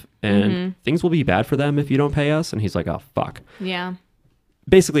live, and things will be bad for them if you don't pay us. And he's like, oh, fuck. Yeah.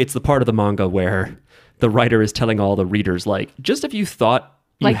 Basically, it's the part of the manga where the writer is telling all the readers, like, just if you thought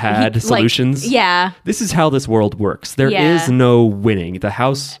you had solutions, yeah. this is how this world works. There Yeah. is no winning. The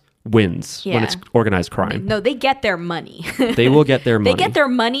house wins when Yeah. it's organized crime. No, they get their money. They will get their money. They get their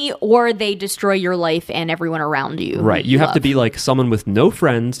money, or they destroy your life and everyone around you. who right. You have to love. be like someone with no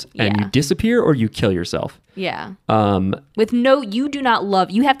friends, and Yeah. you disappear or you kill yourself. Yeah. Um, With no, you do not love.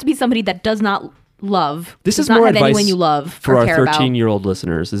 You have to be somebody that does not love. this does is not more have advice anyone you love for or our care about. 13-year-old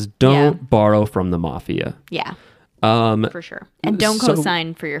listeners: is don't borrow from the mafia. Yeah, Um, for sure. And don't so-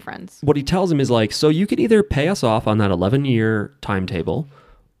 co-sign for your friends. what he tells him is like, so you can either pay us off on that 11-year timetable,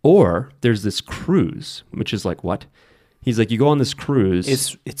 or there's this cruise, which is like, what? He's like, you go on this cruise.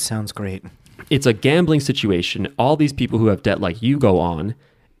 It sounds great. It's a gambling situation. All these people who have debt like you go on,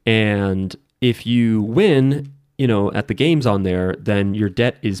 and if you win, you know, at the games on there, then your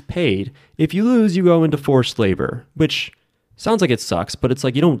debt is paid. If you lose, you go into forced labor, which sounds like it sucks, but it's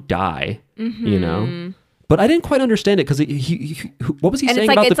like you don't die, you know? But I didn't quite understand it because what was he And saying it's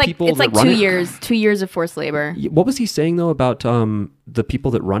like about it's the like people it's that like run 2 it? years, 2 years of forced labor. What was he saying though about the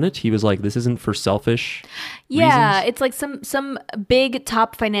people that run it? He was like, "This isn't for selfish." Yeah, reasons? it's like some big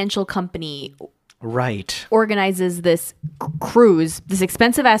top financial company Right. organizes this cruise, this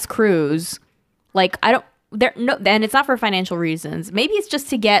expensive ass cruise. Like I don't. There no, and it's not for financial reasons. Maybe it's just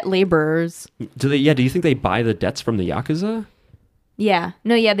to get laborers. Do they? Yeah. Do you think they buy the debts from the yakuza? Yeah,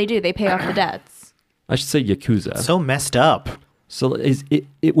 no, yeah, they do. They pay off the debts. I should say yakuza. So messed up. So is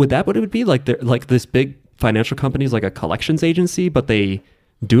it would that what it would be like? They're like this big financial company is like a collections agency, but they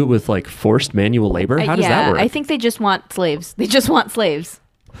do it with like forced manual labor. How does that work? I think they just want slaves. They just want slaves.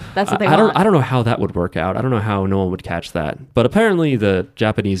 That's what they want. I don't know how that would work out. I don't know how no one would catch that. But apparently the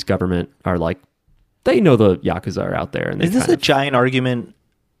Japanese government are like, they know the yakuza are out there. And they Is this kind a of- giant argument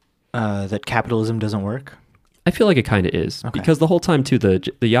that capitalism doesn't work? I feel like it kind of is Okay. because the whole time too, the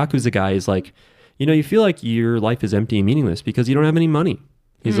yakuza guy is like, you know, you feel like your life is empty and meaningless because you don't have any money.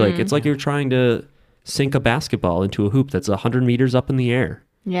 He's like, it's like you're trying to sink a basketball into a hoop that's 100 meters up in the air.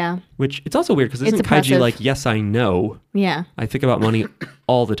 Yeah, Which it's also weird because isn't It's Kaiji oppressive. like, yes, I know. yeah, I think about money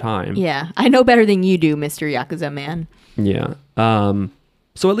all the time. yeah. I know better than you do, Mr. Yakuza man. Yeah.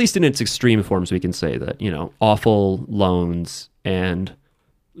 So at least in its extreme forms, we can say that, you know, awful loans and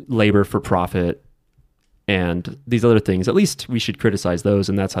labor for profit and these other things, at least we should criticize those.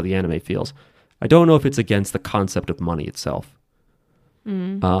 And that's how the anime feels. I don't know if it's against the concept of money itself.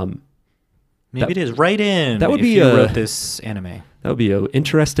 Maybe That- it is. Write in. that would if be you a- wrote this anime. That would be an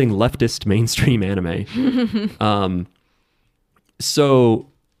interesting leftist mainstream anime. So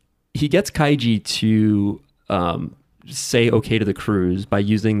he gets Kaiji to say okay to the cruise by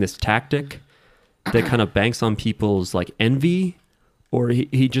using this tactic that kind of banks on people's like envy, or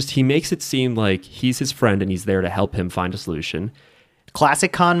he makes it seem like he's his friend and he's there to help him find a solution.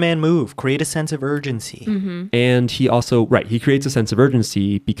 Classic con man move. Create a sense of urgency. And he also, he creates a sense of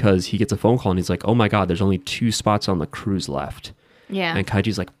urgency because he gets a phone call and he's like, oh my God, there's only 2 spots on the cruise left. Yeah, And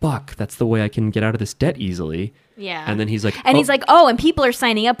Kaiji's like, fuck, that's the way I can get out of this debt easily. yeah. And then he's like, And he's like, oh, and people are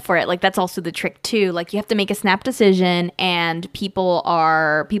signing up for it. Like that's also the trick too. Like you have to make a snap decision, and people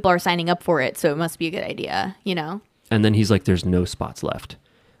are signing up for it. So it must be a good idea, you know? and then he's like, there's no spots left.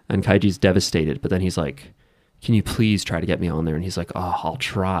 And Kaiji's devastated, but then he's like, can you please try to get me on there? And he's like, oh, I'll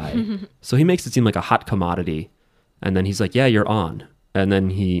try. So he makes it seem like a hot commodity. And then he's like, yeah, you're on. And then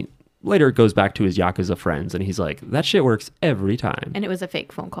he later goes back to his Yakuza friends and he's like, that shit works every time. And it was a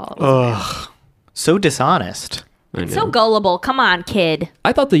fake phone call. It was Ugh. So dishonest. I know. so gullible. Come on, kid.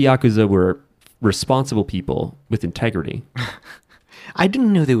 I thought the Yakuza were responsible people with integrity. I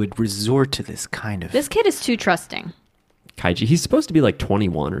didn't know they would resort to this kind of. This kid is too trusting. Kaiji, he's supposed to be like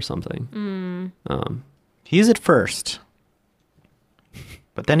 21 or something. He is at first,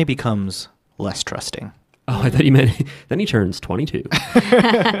 but then he becomes less trusting. Oh, I thought you meant then he turns 22.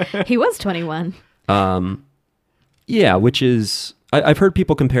 He was 21. Yeah, which is I've heard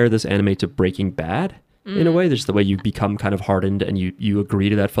people compare this anime to Breaking Bad in a way. There's the way you become kind of hardened and you agree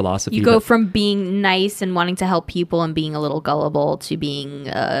to that philosophy. You go that- from being nice and wanting to help people and being a little gullible to being,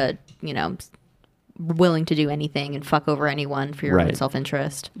 willing to do anything and fuck over anyone for your own Right.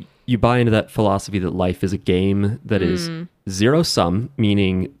 self-interest. you buy into that philosophy that life is a game that is zero sum,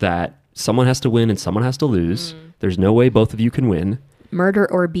 meaning that someone has to win and someone has to lose. There's no way both of you can win. Murder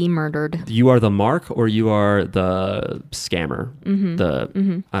or be murdered. You are the mark or you are the scammer.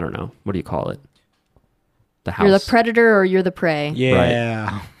 I don't know. What do you call it? The house. You're the predator or you're the prey.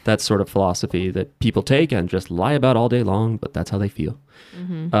 Yeah. That sort of philosophy that people take and just lie about all day long, but that's how they feel.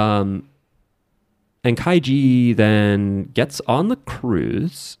 And Kaiji then gets on the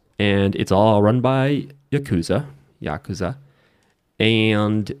cruise, and it's all run by Yakuza.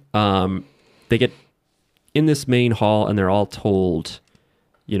 And they get in this main hall, and they're all told,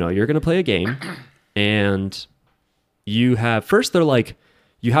 you're going to play a game, and you have, first they're like,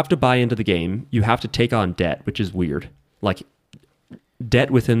 you have to buy into the game. You have to take on debt, which is weird. Like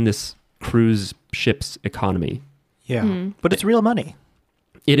debt within this cruise ship's economy. Yeah, but it's real money.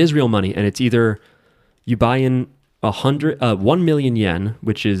 It is real money, and it's either you buy in 1 million yen,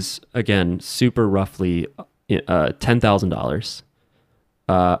 which is again super roughly $10,000,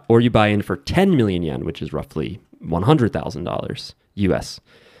 or you buy in for 10 million yen, which is roughly $100,000 US.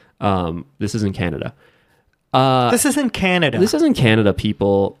 This is in Canada. This is in Canada. This is in Canada,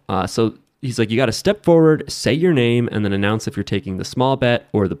 people. So he's like, you got to step forward, say your name, and then announce if you're taking the small bet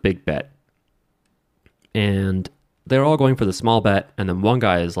or the big bet. And they're all going for the small bet, and then one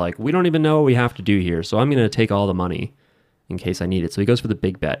guy is like, we don't even know what we have to do here, so I'm going to take all the money in case I need it. So he goes for the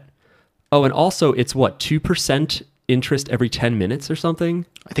big bet. Oh, and also it's what, 2% interest every 10 minutes or something?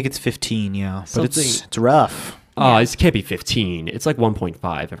 I think it's 15, yeah. But Something- it's rough. Oh, it can't be 15. It's like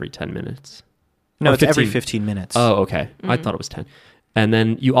 1.5 every 10 minutes. No, Or it's every 15 minutes. Oh, okay. I thought it was 10. And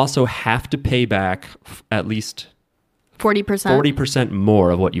then you also have to pay back at least 40%. 40%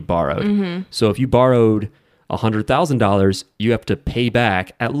 more of what you borrowed. So if you borrowed $100,000, you have to pay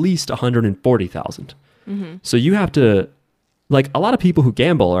back at least $140,000. So you have to, like, a lot of people who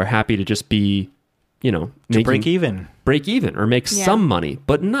gamble are happy to just be, you know, to break even. break even or make Yeah. some money,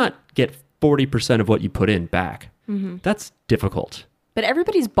 but not get 40% of what you put in back. That's difficult. But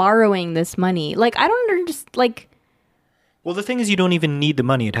everybody's borrowing this money. Like, I don't understand. Like, Well, the thing is, you don't even need the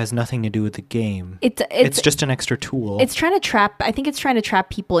money. It has nothing to do with the game. it's just an extra tool. it's trying to trap. I think it's trying to trap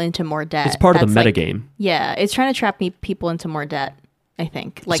people into more debt. It's part of the That's like- metagame. Yeah, it's trying to trap people into more debt. I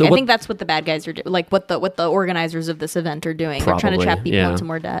think. Like, So I what- think that's what the bad guys are doing. Like, what the organizers of this event are doing. They're trying to Probably, trap people yeah. into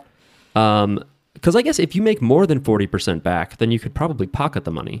more debt. Because I guess if you make more than 40% back, then you could probably pocket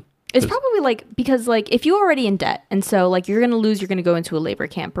the money. It's probably like, because like if you're already in debt and so like you're going to lose, you're going to go into a labor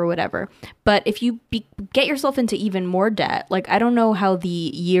camp or whatever. But if you get yourself into even more debt, like I don't know how the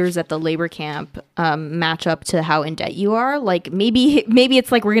years at the labor camp match up to how in debt you are. Like maybe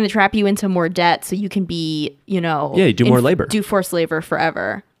it's like we're going to trap you into more debt so you can be, you know. Yeah, you do more labor. Do forced labor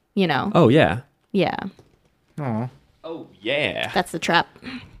forever, you know. Oh, yeah. Yeah, Aw. Oh, yeah. that's the trap.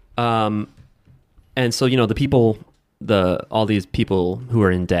 And so, you know, all these people who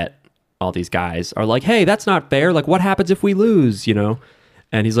are in debt, all these guys are like, hey, that's not fair. Like, what happens if we lose, you know?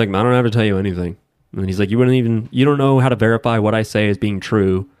 And he's like, I don't have to tell you anything. And he's like, you don't know how to verify what I say as being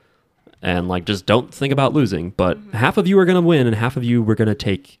true. And like, just don't think about losing. But half of you are going to win and half of you we're going to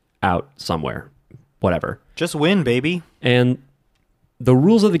take out somewhere, whatever. Just win, baby. And the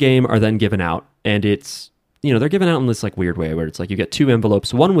rules of the game are then given out. And it's, you know, they're given out in this like weird way where it's like you get two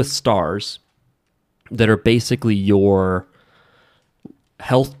envelopes, one with stars that are basically your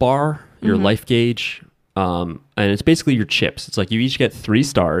health bar, your life gauge, and it's basically your chips. It's like you each get 3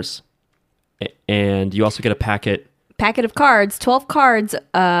 stars, and you also get a packet Of cards, 12 cards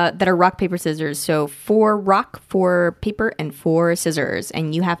that are rock, paper, scissors. So 4 rock, 4 paper, and 4 scissors.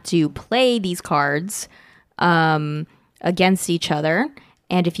 And you have to play these cards against each other.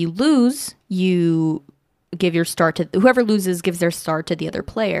 And if you lose, you give your star to whoever loses gives their star to the other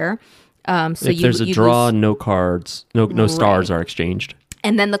player. So if there's a you draw, lose. no cards, no stars are exchanged.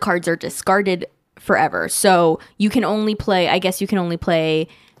 And then the cards are discarded forever. So you can only play, I guess you can only play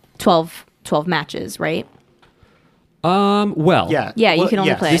 12 matches, right? Well, Yeah. Yeah, you can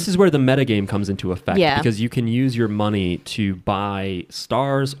only play. this is where the metagame comes into effect Yeah. because you can use your money to buy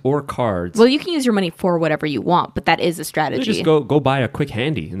stars or cards. Well, you can use your money for whatever you want, but that is a You strategy. just go buy a quick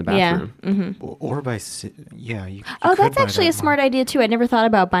handy in the bathroom. Or by... Yeah, you Oh, could that's buy actually that a smart idea too. I never thought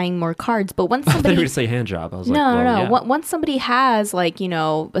about buying more cards, but once I thought you were somebody going to say hand job. I was like, no. yeah. Once somebody has like, you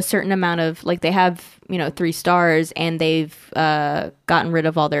know, a certain amount of like they have, you know, 3 stars and they've gotten rid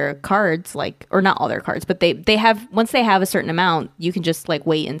of all their cards, like, or not all their cards, but they have, once they have a certain amount, you can just like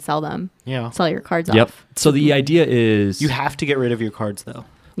wait and sell them. Yeah. Sell your cards Yep. off. So the idea is You have to get rid of your cards, though.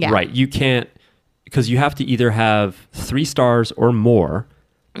 Yeah. right. You can't, because you have to either have 3 stars or more,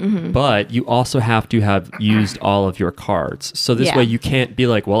 but you also have to have used all of your cards. So this Yeah. way you can't be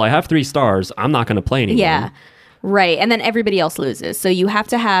like, well, I have 3 stars. I'm not going to play anymore. Yeah. Right. And then everybody else loses. So you have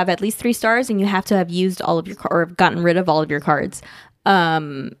to have at least 3 stars and you have to have used all of your or gotten rid of all of your cards.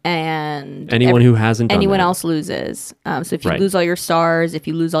 And Anyone who hasn't done anyone that. else loses. So if you Right. lose all your stars, if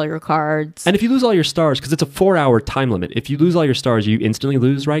you lose all your cards. And if you lose all your stars, because it's a 4-hour time limit, if you lose all your stars, you instantly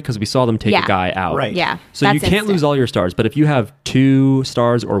lose, right? Because we saw them take Yeah. a guy out. Right. Yeah. So you that's can't instant. lose all your stars. But if you have 2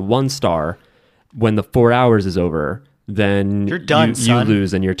 stars or 1 star, when the 4 hours is over, then You're done, you son.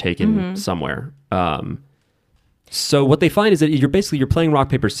 lose and you're taken somewhere. So what they find is that you're playing rock,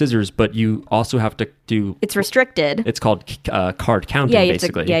 paper, scissors, but you also have to do. It's restricted. It's called card counting, Yeah, you have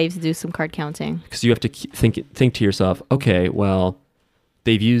basically. to, you have to do some card counting. Because you have to think to yourself, okay, well,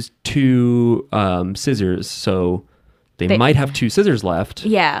 they've used two scissors, so they might have two scissors left.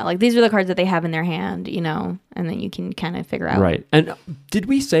 Yeah, like these are the cards that they have in their hand, you know, and then you can kind of figure out. Right. And did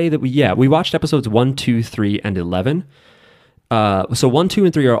we say that we watched episodes 1, 2, 3, and 11? So 1, 2,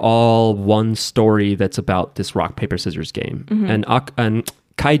 and 3 are all one story that's about this rock, paper, scissors game. And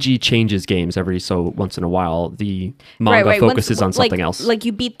Kaiji changes games every so once in a while. The manga focuses on something else. Like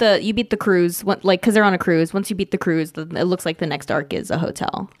you beat the cruise, like because they're on a cruise. Once you beat the cruise, it looks like the next arc is a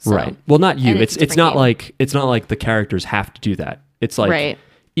hotel. So. Right. Well, not you. And It's not like the characters have to do that. It's like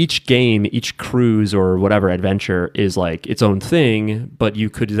each game, each cruise or whatever adventure is like its own thing, but you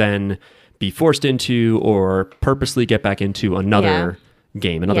could then be forced into or purposely get back into another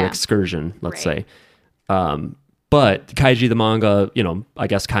game, another excursion, let's say. But Kaiji the manga, you know, I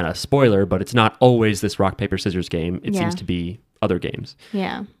guess kind of spoiler, but it's not always this rock, paper, scissors game. It seems to be other games.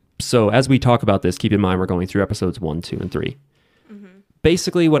 Yeah. So as we talk about this, keep in mind we're going through episodes 1, 2, and 3.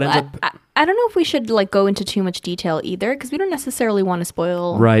 Basically what ends up... I don't know if we should like go into too much detail either, because we don't necessarily want to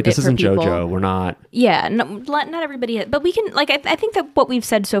spoil. Right, this it isn't for people. JoJo. We're not... Yeah, no, not everybody... But we can, like, I think that what we've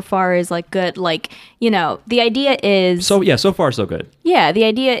said so far is, like, good. Like, you know, the idea is... So far so good. Yeah, the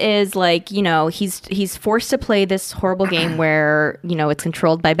idea is, like, you know, he's forced to play this horrible game where, you know, it's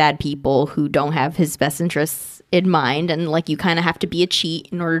controlled by bad people who don't have his best interests in mind, and like you kind of have to be a cheat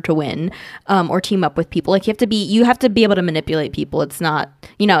in order to win, or team up with people. Like you have to be able to manipulate people. It's not,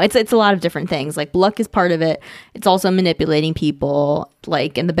 you know, it's a lot of different things. Like luck is part of it. It's also manipulating people.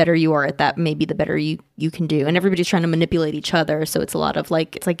 Like, and the better you are at that, maybe the better you can do. And everybody's trying to manipulate each other. So it's a lot of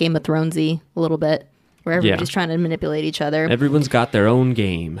like, it's like Game of Thronesy a little bit, where everybody's trying to manipulate each other. Everyone's got their own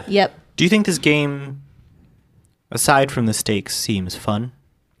game. Yep. Do you think this game, aside from the stakes, seems fun?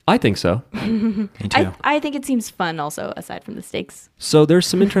 I think so. Me too. I think it seems fun also, aside from the stakes. So there's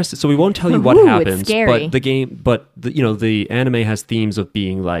some interest. So we won't tell you what Ooh, happens, it's scary. but the anime has themes of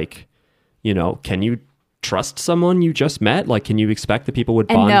being like, you know, can you trust someone you just met? Like, can you expect that people would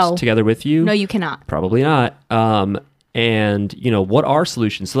bond together with you? No, you cannot. Probably not. And you know, what are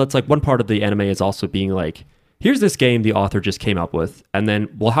solutions? So that's like one part of the anime is also being like, here's this game the author just came up with, and then,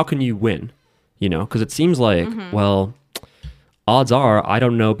 well, how can you win? You know, because it seems like, well, odds are, I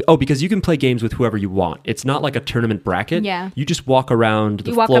don't know. Oh, because you can play games with whoever you want. It's not like a tournament bracket. Yeah. You just walk around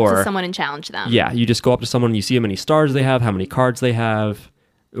the floor. You walk up to someone and challenge them. Yeah, you just go up to someone, you see how many stars they have, how many cards they have,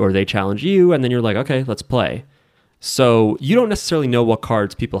 or they challenge you, and then you're like, okay, let's play. So you don't necessarily know what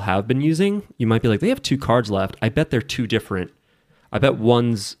cards people have been using. You might be like, they have 2 cards left. I bet they're 2 different. I bet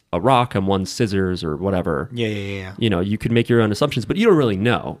one's a rock and one's scissors or whatever. Yeah. You know, you could make your own assumptions, but you don't really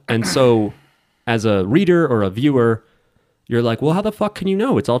know. And so as a reader or a viewer, you're like, well, how the fuck can you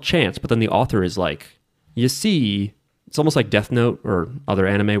know? It's all chance. But then the author is like, you see, it's almost like Death Note or other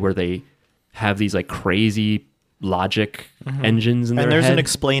anime where they have these like crazy logic engines in their head. And there's an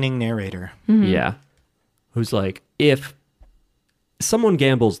explaining narrator. Yeah. Who's like, if someone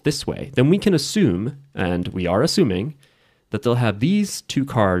gambles this way, then we can assume, and we are assuming, that they'll have these 2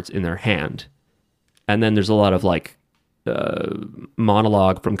 cards in their hand. And then there's a lot of like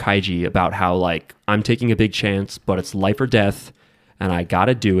monologue from Kaiji about how like, I'm taking a big chance, but it's life or death, and I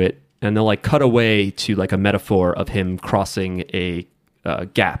gotta do it. And they'll like cut away to like a metaphor of him crossing a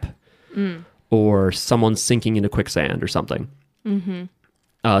gap, or someone sinking into quicksand or something.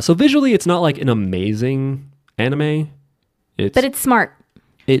 So visually, it's not like an amazing anime. But it's smart.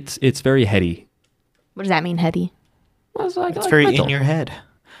 It's very heady. What does that mean, heady? Well, It's very mental. in your head.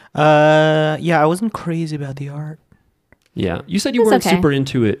 Yeah, I wasn't crazy about the art. Yeah, you said you It's weren't okay. super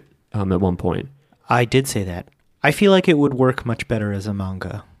into it at one point. I did say that. I feel like it would work much better as a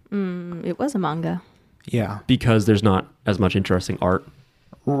manga. It was a manga. Yeah. Because there's not as much interesting art.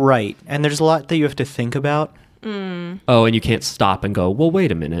 Right. And there's a lot that you have to think about. Oh, and you can't stop and go, well,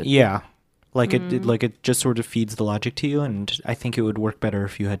 wait a minute. Yeah. Like it just sort of feeds the logic to you, and I think it would work better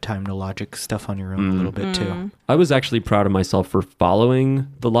if you had time to logic stuff on your own a little bit too. I was actually proud of myself for following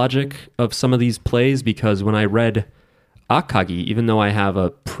the logic of some of these plays, because when I read Akagi, even though I have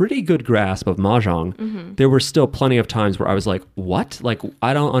a pretty good grasp of Mahjong, there were still plenty of times where I was like, what? Like,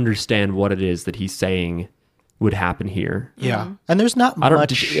 I don't understand what it is that he's saying would happen here. Yeah. And there's not I don't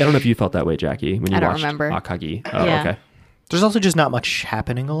much... know if you felt that way, Jackie, when you I don't watched remember. Akagi. Oh, Yeah. okay. There's also just not much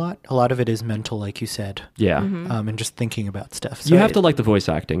happening a lot. A lot of it is mental, like you said, Yeah. and just thinking about stuff. So You have to like the voice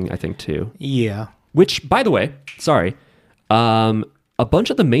acting, I think, too. Yeah. Which, by the way, sorry, a bunch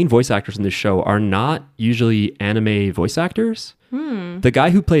of the main voice actors in this show are not usually anime voice actors. The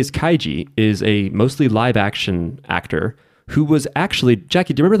guy who plays Kaiji is a mostly live action actor who was actually...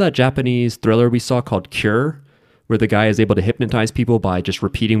 Jackie, do you remember that Japanese thriller we saw called Cure, where the guy is able to hypnotize people by just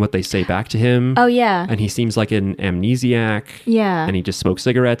repeating what they say back to him. Oh yeah. And he seems like an amnesiac. Yeah. And he just smokes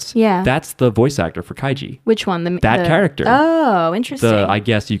cigarettes. Yeah. That's the voice actor for Kaiji. Which one? That character. Oh, interesting. I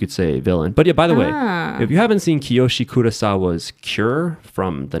guess you could say villain. But yeah, by the way, Ah. if you haven't seen Kiyoshi Kurosawa's Cure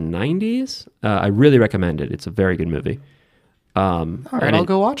from the 90s, I really recommend it. It's a very good movie. All right, I'll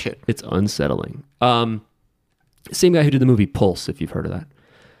go watch it. It's unsettling. Same guy who did the movie Pulse, if you've heard of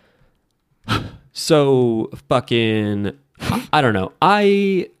that. So fucking, I don't know.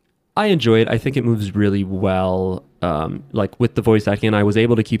 I enjoy it. I think it moves really well. Like with the voice acting, I was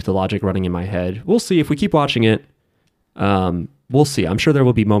able to keep the logic running in my head. We'll see if we keep watching it. We'll see. I'm sure there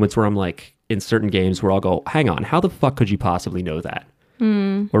will be moments where I'm like in certain games where I'll go, hang on, how the fuck could you possibly know that?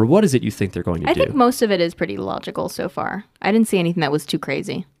 Or what is it you think they're going to do? I think most of it is pretty logical so far. I didn't see anything that was too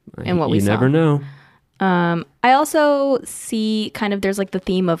crazy in what we saw. You never know. I also see kind of there's like the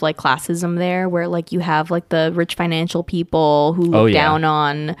theme of like classism there, where like you have like the rich financial people who look down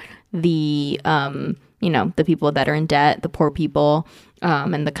on the the people that are in debt, the poor people,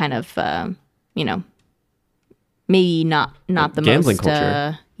 and the kind of maybe not the gambling most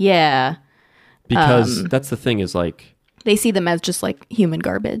culture. Yeah. Because that's the thing is like, they see them as just like human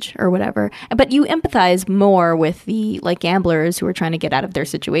garbage or whatever. But you empathize more with the like gamblers who are trying to get out of their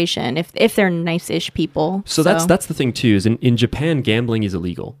situation if they're nice-ish people. So that's the thing too, is in Japan, gambling is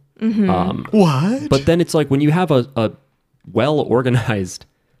illegal. What? But then it's like when you have a well-organized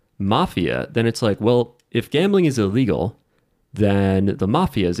mafia, then it's like, well, if gambling is illegal, then the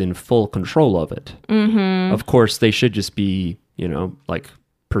mafia is in full control of it. Of course, they should just be, like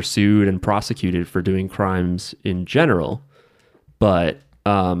pursued and prosecuted for doing crimes in general. But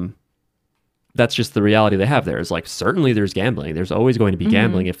that's just the reality they have there. Is like, certainly there's gambling. There's always going to be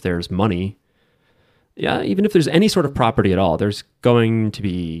gambling if there's money. Yeah, even if there's any sort of property at all, there's going to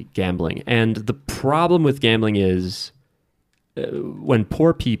be gambling. And the problem with gambling is when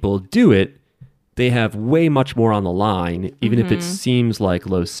poor people do it, they have way much more on the line, even if it seems like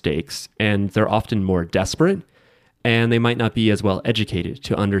low stakes. And they're often more desperate. And they might not be as well educated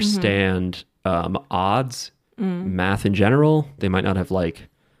to understand odds, math in general. They might not have like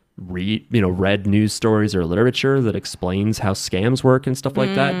read news stories or literature that explains how scams work and stuff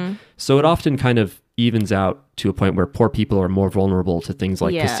like that. So it often kind of evens out to a point where poor people are more vulnerable to things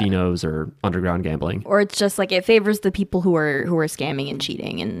like casinos or underground gambling. Or it's just like it favors the people who are scamming and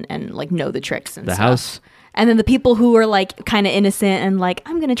cheating and like know the tricks and The stuff. house. And then the people who are like kind of innocent and like,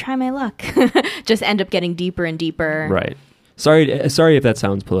 I'm going to try my luck, just end up getting deeper and deeper. Right. Sorry if that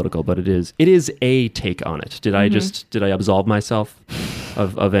sounds political, but it is a take on it. Did I absolve myself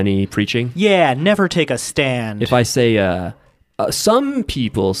of any preaching? Yeah, never take a stand. If I say, some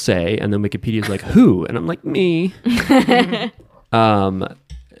people say, and then Wikipedia's like, who? And I'm like, me.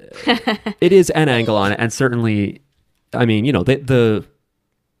 It is an angle on it. And certainly, I mean, the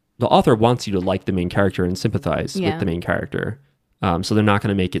author wants you to like the main character and sympathize with the main character. So they're not going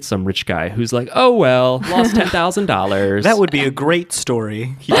to make it some rich guy who's like, oh, well, lost $10,000. That would be a great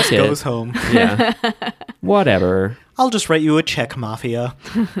story. He just goes home. Yeah. Whatever. I'll just write you a check, Mafia.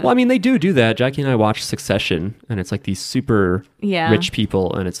 Well, I mean, they do that. Jackie and I watched Succession, and it's like these super rich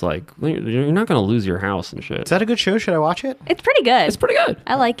people, and it's like, you're not going to lose your house and shit. Is that a good show? Should I watch it? It's pretty good. It's pretty good.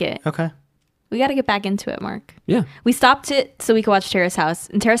 I like it. Okay. We got to get back into it, Mark. Yeah. We stopped it so we could watch Terrace House.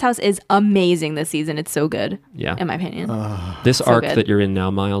 And Terrace House is amazing this season. It's so good. Yeah. In my opinion. This arc good. that you're in now,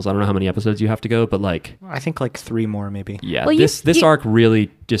 Miles, I don't know how many episodes you have to go, but like... I think like 3 more maybe. Yeah, Well, this arc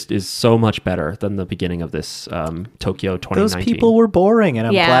really just is so much better than the beginning of this Tokyo 2019. Those people were boring, and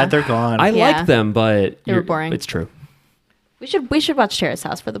I'm glad they're gone. I Yeah. like them, but They were boring. It's true. We should watch Terrace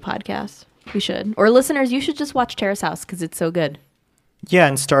House for the podcast. We should. Or listeners, you should just watch Terrace House because it's so good. Yeah,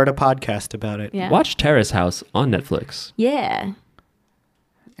 and start a podcast about it. Yeah. Watch Terrace House on Netflix. Yeah.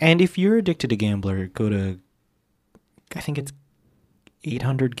 And if you're addicted to Gambler, go to, I think it's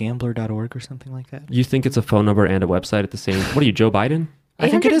 800gambler.org or something like that. You think it's a phone number and a website at the same... What are you, Joe Biden? I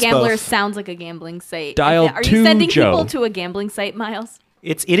think it 800 is Gamblers both. sounds like a gambling site. Dial Are to you sending Joe. people to a gambling site, Miles?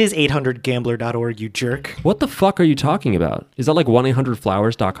 It is 800gambler.org, you jerk. What the fuck are you talking about? Is that like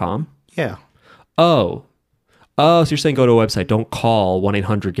 1-800-Flowers.com? Yeah. Oh, so you're saying go to a website. Don't call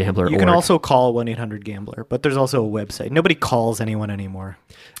 1-800-GAMBLER. You can also call 1-800-GAMBLER, but there's also a website. Nobody calls anyone anymore.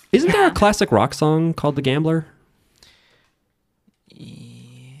 Isn't there a classic rock song called The Gambler?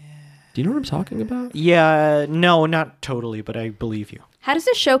 Yeah. Do you know what I'm talking about? Yeah, no, not totally, but I believe you. How does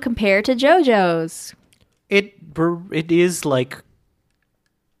this show compare to JoJo's? It is like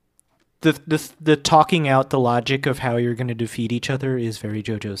the talking out the logic of how you're going to defeat each other is very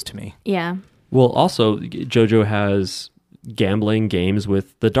JoJo's to me. Yeah. Well, also, JoJo has gambling games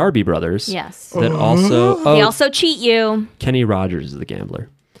with the Darby brothers. Yes. That also... They also cheat you. Kenny Rogers is the gambler.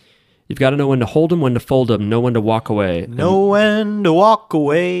 You've got to know when to hold them, when to fold them, know when to walk away. Know when to walk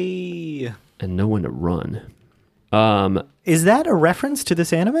away. And know when to run. Is that a reference to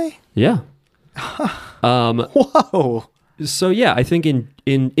this anime? Yeah. Whoa. So yeah, I think in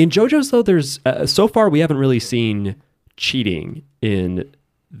JoJo's though, there's so far we haven't really seen cheating in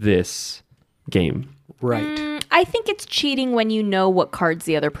this game, Right. I think it's cheating when you know what cards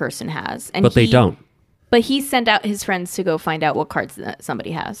the other person has, and but they don't. But he sent out his friends to go find out what cards that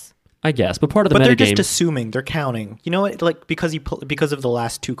somebody has. I guess, but part of the But they're metagame. just assuming, they're counting. You know what? Like because of the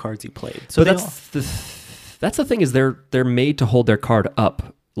last 2 cards he played. So But that's the thing is they're made to hold their card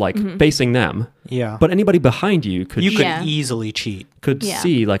up, like facing them. yeah. But anybody behind you could you could Yeah. easily cheat. Yeah.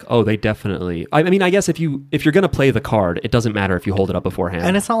 see like, oh, they definitely. I mean, I guess if you're gonna play the card, it doesn't matter if you hold it up beforehand.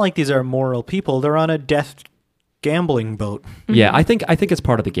 And it's not like these are moral people. They're on a death gambling boat. Yeah, I think it's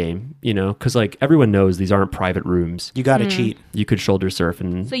part of the game, because like everyone knows these aren't private rooms. You got to cheat. You could shoulder surf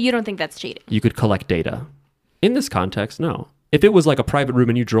and So you don't think that's cheating? you could collect data. In this context, no. If it was like a private room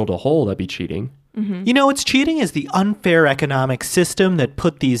and you drilled a hole, that'd be cheating. You know what's cheating is the unfair economic system that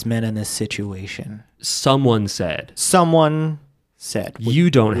put these men in this situation. Someone said Someone said. you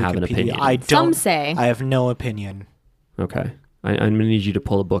don't have an Wikipedia. opinion. I don't. Some say. I have no opinion. Okay, I'm gonna need you to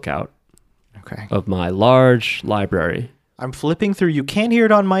pull a book out Okay. of my large library. I'm flipping through. You can't hear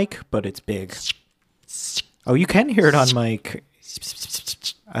it on mic, but it's big. Oh, you can hear it on mic.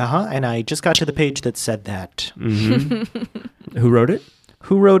 And I just got to the page that said that. Who wrote it?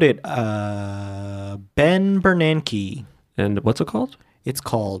 Who wrote it? Ben Bernanke. And what's it called? It's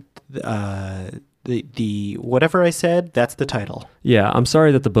called the whatever I said. That's the title. Yeah, I'm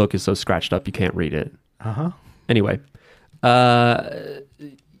sorry that the book is so scratched up you can't read it. Anyway,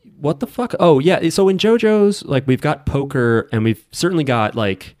 what the fuck? Oh yeah, so in JoJo's, like we've got poker and we've certainly got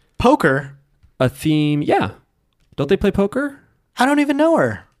like Poker. a theme. Yeah, don't they play poker? I don't even know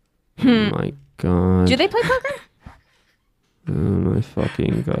her. Oh my god. Do they play poker? Oh my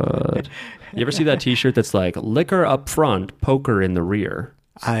fucking god. You ever see that t-shirt that's like liquor up front, poker in the rear?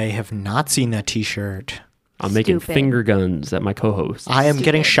 I have not seen that T-shirt. I'm making Stupid. finger guns at my co-host. I am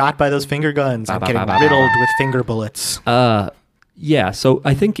getting shot by those finger guns. I'm getting riddled with finger bullets. Yeah, so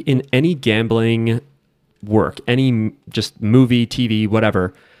I think in any gambling work, any just movie, TV,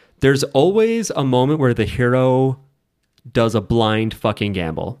 whatever, there's always a moment where the hero does a blind fucking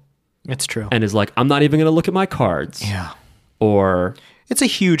gamble It's true. and is like, I'm not even going to look at my cards. Yeah. Or, It's a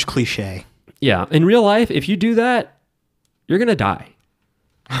huge cliche. yeah, in real life, if you do that, you're going to die.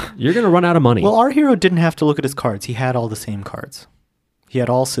 You're going to run out of money. Well, our hero didn't have to look at his cards. He had all the same cards. He had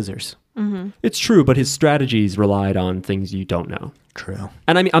all scissors. It's true, but his strategies relied on things you don't know. True.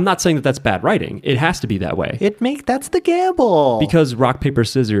 And I mean, I'm not saying that that's bad writing. It has to be that way. That's the gamble. Because rock, paper,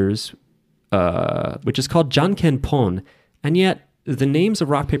 scissors, which is called Janken Pon, and yet the names of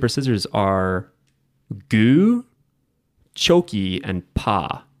rock, paper, scissors are Gu, Choki, and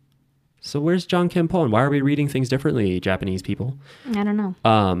Pa. So where's Janken Pon? Why are we reading things differently, Japanese people? I don't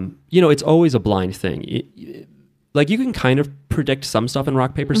know. It's always a blind thing. Like you can kind of predict some stuff in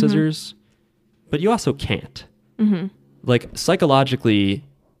rock, paper, scissors, but you also can't. Like psychologically,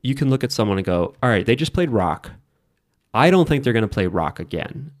 you can look at someone and go, all right, they just played rock. I don't think they're going to play rock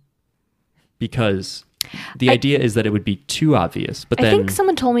again. Because the idea is that it would be too obvious. But I then think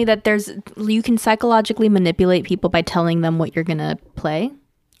someone told me that you can psychologically manipulate people by telling them what you're gonna play.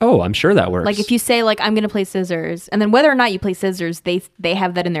 oh, I'm sure that works. Like if you say like I'm gonna play scissors, and then whether or not you play scissors, they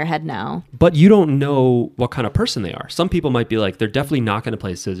have that in their head now. But you don't know what kind of person they are. Some people might be like, they're definitely not going to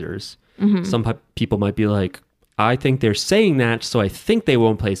play scissors. Some people might be like, I think they're saying that, so I think they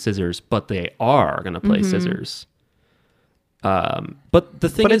won't play scissors, but they are going to play scissors. But the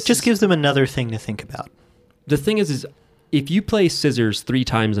thing But is, it just gives them another thing to think about. the thing is if you play scissors 3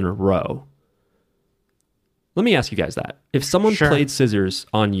 times in a row, let me ask you guys that. If someone Sure. played scissors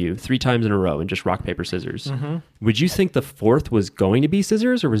on you 3 times in a row and just rock, paper, scissors, would you think the 4th was going to be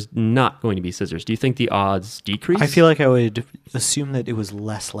scissors or was not going to be scissors? Do you think the odds decrease? I feel like I would assume that it was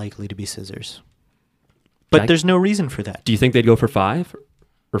less likely to be scissors. But Jack- there's no reason for that. Do you think they'd go for 5?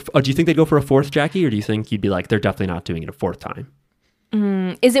 Or do you think they'd go for a 4th, Jackie? Or do you think you'd be like, they're definitely not doing it a 4th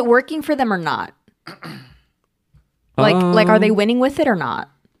time? Is it working for them or not? Like are they winning with it or not?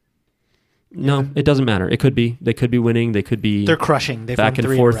 No, it doesn't matter. It could be. They could be winning. They could be They're crushing. They've back won and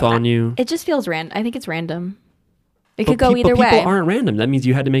 3 in a forth row. on you. It just feels random. I think it's random. It But could go either people way. aren't random. That means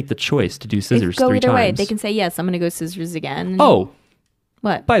you had to make the choice to do It scissors could go 3 either times. way. They can say yes. I'm going to go scissors again. Oh,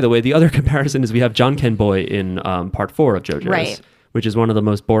 What? by the way, the other comparison is we have John Ken Boy in part 4 of JoJo's, Right. which is one of the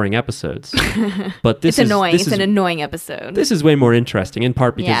most boring episodes. But this It's annoying. This It's is, an annoying episode. this is way more interesting, in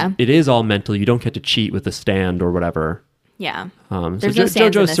part because Yeah. it is all mental. You don't get to cheat with the stand or whatever. Yeah. So There's no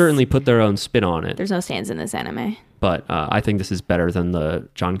stands in JoJo this. certainly put their own spin on it. There's no stands in this anime. But I think this is better than the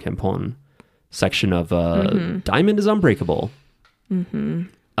John Kempon section of Mm-hmm. Diamond is Unbreakable.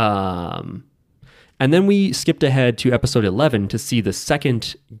 And then we skipped ahead to episode 11 to see the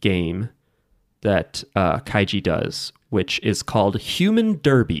second game that Kaiji does, which is called Human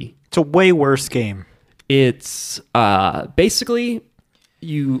Derby. It's a way worse game. It's basically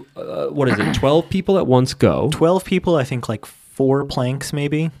you, what is it, 12 people at once go. 12 people, I think like 4 planks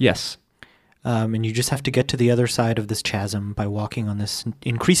maybe. Yes. And you just have to get to the other side of this chasm by walking on this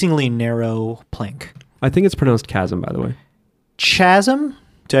increasingly narrow plank. I think it's pronounced chasm, by the way. Chasm?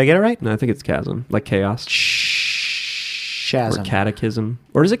 Did I get it right? No, I think it's chasm, like chaos. Or Chasm. catechism.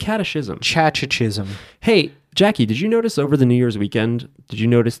 Or is it catechism? Chachachism. Hey, Jackie, did you notice over the New Year's weekend, did you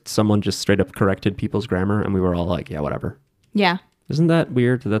notice someone just straight up corrected people's grammar and we were all like, yeah, whatever. Yeah. Isn't that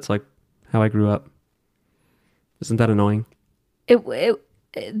weird? That's like how I grew up. Isn't that annoying? He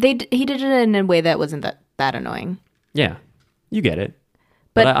did it in a way that wasn't that annoying. Yeah, you get it.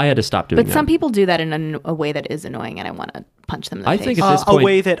 But- But I had to stop doing that. But some people do that in a way that is annoying, and I want to punch them in the I face. think at this A point,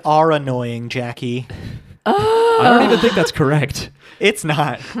 way that are annoying, Jackie. I don't even think that's correct. It's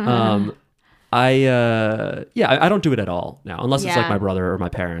not. I don't do it at all now, unless it's like Yeah. my brother or my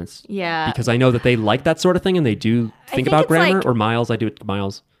parents. Yeah. Because I know that they like that sort of thing and they do think think about it's grammar. like- Or Miles, I do it to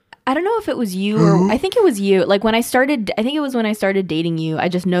Miles. I don't know if it was you or I think it was you. Like when I think it was when I started dating you, I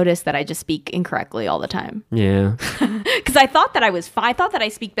just noticed that I just speak incorrectly all the time. Yeah. Because I thought that I was fine. I thought that I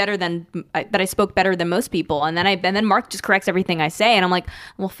spoke better than most people, and then Mark just corrects everything I say, and I'm like,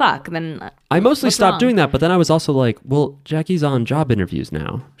 well, fuck. Then I mostly what's stopped wrong? doing that, but then I was also like, well, Jackie's on job interviews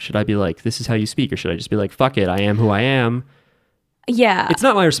now. Should I be like, this is how you speak, or should I just be like, fuck it, I am who I am? Yeah.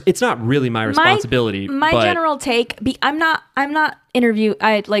 It's not really my responsibility. My but general take. I'm not interview.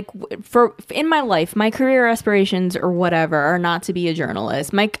 I like for in my life, my career aspirations or whatever are not to be a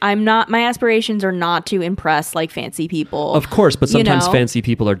journalist. My aspirations are not to impress like fancy people. Of course, but sometimes know? fancy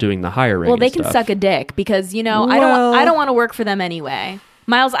people are doing the hiring. Well, they and can stuff. suck a dick because I Well- don't want to work for them anyway.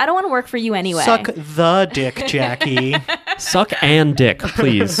 Miles, I don't want to work for you anyway. Suck the dick, Jackie. Suck and dick,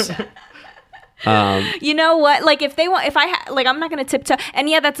 please. You know what? Like if I'm not going to tiptoe. And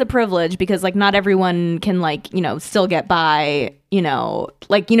yeah, that's a privilege because like not everyone can like, still get by,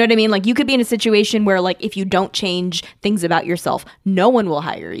 like, you know what I mean? Like you could be in a situation where like if you don't change things about yourself, no one will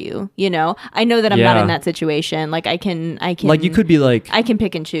hire you, I know that I'm not Yeah. in that situation. Like I can Like you could be like, I can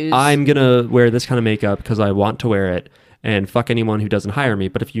pick and choose. I'm gonna wear this kind of makeup because I want to wear it, and fuck anyone who doesn't hire me.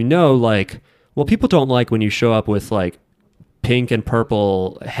 But if like, well, people don't like when you show up with like pink and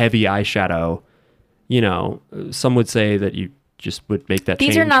purple heavy eyeshadow. Some would say that you just would make that These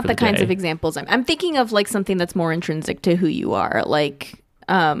change are not for the kinds day. of examples. I'm thinking of like something that's more intrinsic to who you are. Like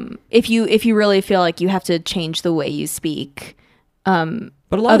if you really feel like you have to change the way you speak, But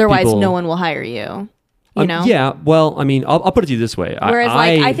a lot otherwise of people, no one will hire you. You know? Yeah. Well, I mean, I'll put it to you this way. Whereas,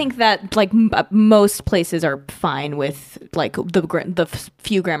 I think that like most places are fine with like the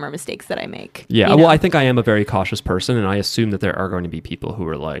few grammar mistakes that I make. Yeah. you Well, know? I think I am a very cautious person, and I assume that there are going to be people who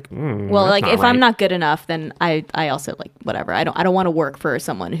are like, well, that's like not if right. I'm not good enough, then I also like whatever. I don't want to work for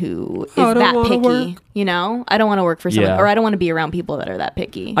someone who is I don't that wanna picky. work. I don't want to work for someone, Yeah. or I don't want to be around people that are that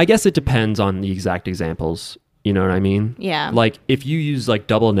picky. I guess it depends on the exact examples. You know what I mean? Yeah. Like if you use like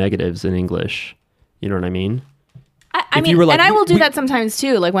double negatives in English, you know what I mean? I if mean, you were like, and I will do we- that sometimes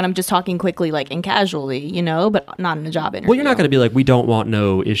too, like when I'm just talking quickly, like and casually, but not in a job interview. Well, you're not going to be like, we don't want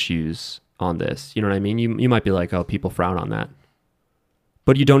no issues on this. You know what I mean? You might be like, oh, people frown on that.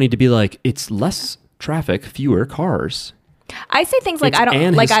 But you don't need to be like, it's less traffic, fewer cars. I say things like It's I don't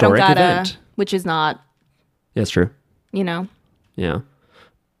an like I don't historic gotta, event. which is not, Yeah, that's true. Yeah.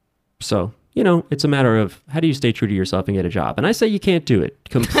 So, it's a matter of how do you stay true to yourself and get a job? And I say you can't do it.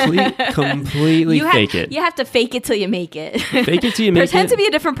 Completely fake it. You have to fake it till you make it. Fake it till you make Pretend it. to be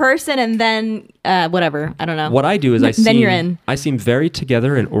a different person, and then whatever. I don't know. What I do is Then you're in. I seem very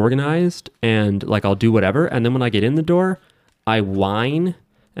together and organized, and like I'll do whatever. And then when I get in the door, I whine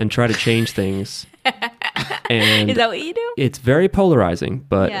and try to change things. And Is that what you do? it's very polarizing,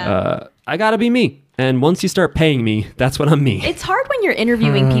 but Yeah. I gotta be me. And once you start paying me, that's when I'm me. It's hard when you're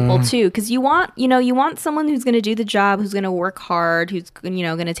interviewing people too, because you want someone who's going to do the job, who's going to work hard, who's going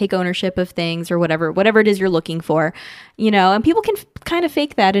to take ownership of things or whatever it is you're looking for, and people can kind of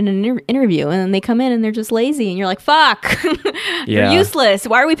fake that in an interview, and then they come in and they're just lazy, and you're like, fuck, you're Yeah. useless.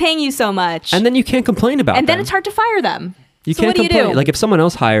 Why are we paying you so much? And then you can't complain about And then them. it's hard to fire them. You So can't what do you complain. do? Like if someone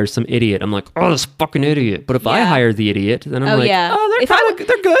else hires some idiot, I'm like, oh, this fucking idiot. But if I Yeah. hire the idiot, then I'm Oh, like, yeah. oh, If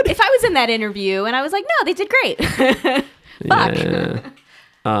they're good. If I was in that interview and I was like, no, they did great. Fuck. Yeah.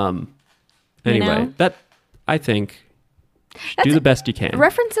 You Anyway, know? that I think do the best you can.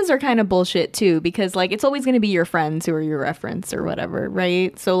 References are kind of bullshit too, because like it's always going to be your friends who are your reference or whatever,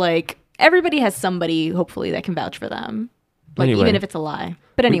 right? So like everybody has somebody hopefully that can vouch for them, like Anyway. even if it's a lie.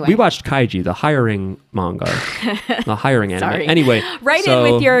 But anyway, We watched Kaiji, the hiring manga, the hiring anime. Sorry. Anyway, right so-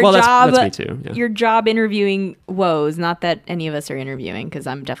 in with your well, job. That's me too. Yeah. Your job interviewing woes. Not that any of us are interviewing, because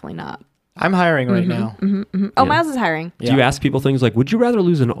I'm definitely not. I'm hiring right now. Oh, Miles is hiring. Do you ask people things like, would you rather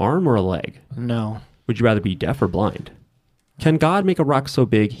lose an arm or a leg? No, Would you rather be deaf or blind? Can God make a rock so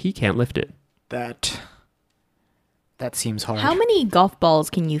big he can't lift it? that seems hard. How many golf balls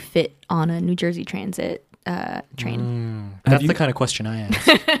can you fit on a New Jersey Transit train? That's you- the kind of question I ask.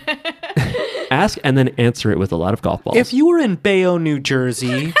 Ask and then answer it with a lot of golf balls. If you were in Bayonne, New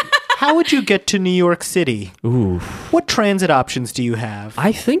Jersey, how would you get to New York City? Ooh, What transit options do you have?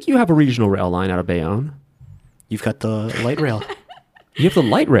 I think you have a regional rail line out of Bayonne. You've got the light rail. You have the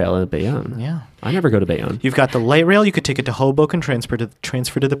light rail in Bayonne. Yeah. I never go to Bayonne. You've got the light rail. You could take it to Hoboken, transfer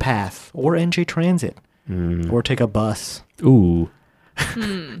to the Path, or NJ Transit, or take a bus. Ooh.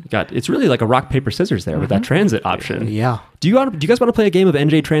 It's really like a rock paper scissors there with that transit option. Yeah. Do you guys want to play a game of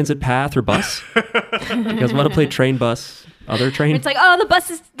NJ Transit Path or bus? You guys want to play train, bus, other train? It's like, oh,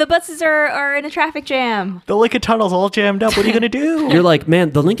 the buses are in a traffic jam. The Lincoln Tunnel's all jammed up. What are you going to do? You're like,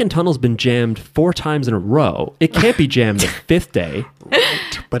 man, the Lincoln Tunnel's been jammed 4 times in a row. It can't be jammed the 5th day.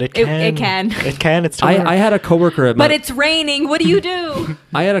 But it It can. can. It can. It's I had a coworker at my But it's raining. What do you do?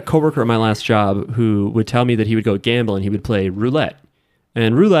 I had a coworker at my last job who would tell me that he would go gamble and he would play roulette.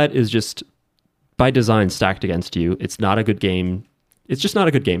 And roulette is just by design stacked against you. It's not a good game. It's just not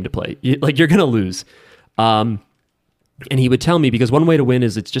a good game to play. You're going to lose. And he would tell me, because one way to win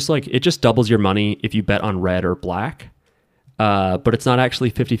is it just doubles your money if you bet on red or black. But it's not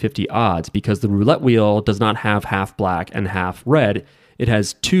actually 50-50 odds, because the roulette wheel does not have half black and half red. It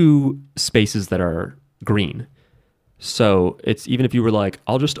has 2 spaces that are green. So it's, even if you were like,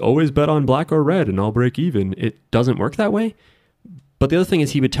 I'll just always bet on black or red and I'll break even, it doesn't work that way. But the other thing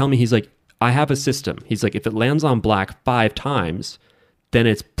is, he would tell me, he's like, I have a system. He's like, if it lands on black 5 times, then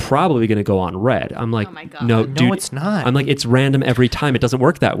it's probably going to go on red. I'm like, Oh my God. no, No, dude, it's not. I'm like, it's random every time. It doesn't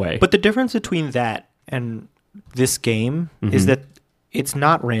work that way. But the difference between that and this game is that it's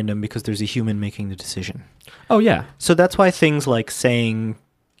not random because there's a human making the decision. oh yeah, So that's why things like saying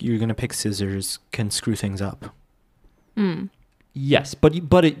you're going to pick scissors can screw things up. yes, but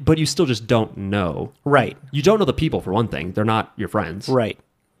you still just don't know. Right. You don't know the people, for one thing. They're not your friends. Right.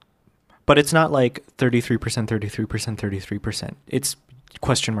 But it's not like 33%, 33%, 33%. It's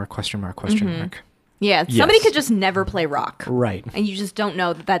question mark, question mark, question mark. Yeah, Yes. somebody could just never play rock. Right. And you just don't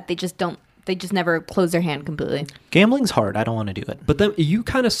know that they just never close their hand completely. Gambling's hard. I don't want to do it. But then you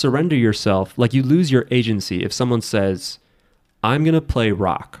kind of surrender yourself, like you lose your agency if someone says, I'm going to play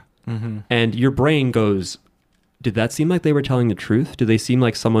rock. And your brain goes, did that seem like they were telling the truth? Do they seem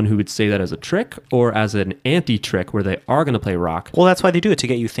like someone who would say that as a trick or as an anti-trick where they are going to play rock? Well, that's why they do it, to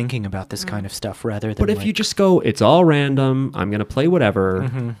get you thinking about this kind of stuff rather than But if you just go, it's all random, I'm going to play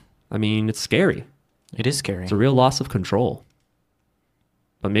whatever, I mean, it's scary. It is scary. It's a real loss of control.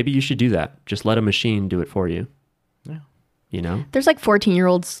 But maybe you should do that. Just let a machine do it for you. Yeah. You know? There's like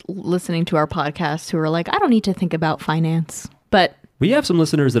 14-year-olds listening to our podcast who are like, I don't need to think about finance. But We have some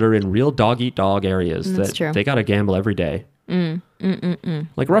listeners that are in real dog-eat-dog areas That's that true. they got to gamble every day.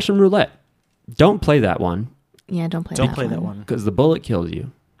 Like Russian roulette. Don't play that one yeah, don't play Don't play that one. because the bullet kills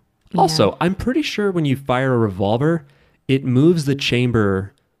you. Also, I'm pretty sure when you fire a revolver, it moves the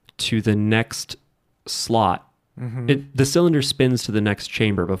chamber to the next slot. The cylinder spins to the next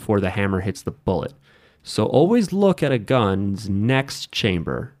chamber before the hammer hits the bullet. So always look at a gun's next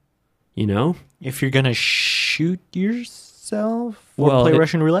chamber, you know? If you're going to shoot yourself or play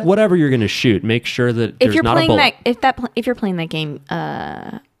Russian roulette? Whatever. Whatever you're going to shoot, make sure that If there's you're not a playing bullet. if you're playing that game,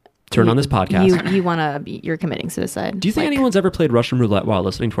 Turn on this podcast. you're committing suicide. Do you think anyone's ever played Russian roulette while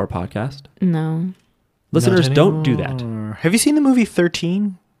listening to our podcast? No. Listeners, Not don't do that. anymore. Have you seen the movie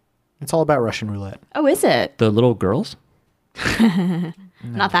 13? It's all about Russian roulette. Oh, is it? The little girls?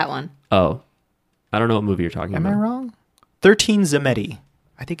 Not that one. Oh, I don't know what movie you're talking Am I about. wrong? 13 Zametti.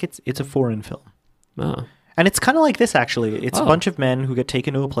 I think it's a foreign film. Oh. And it's kind of like this, actually. It's a Oh. bunch of men who get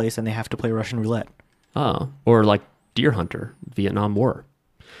taken to a place and they have to play Russian roulette. Oh. Or like Deer Hunter, Vietnam War.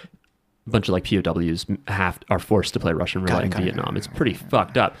 A bunch of like POWs are forced to play Russian roulette in Vietnam. It's pretty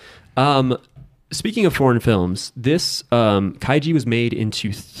fucked up. Speaking of foreign films, this Kaiji was made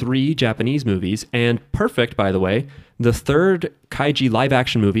into 3 Japanese movies, and perfect, by the way, The third Kaiji live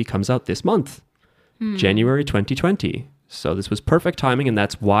action movie comes out this month, January 2020. So this was perfect timing, and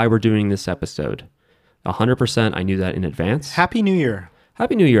that's why we're doing this episode. 100%. I knew that in advance. Happy New Year.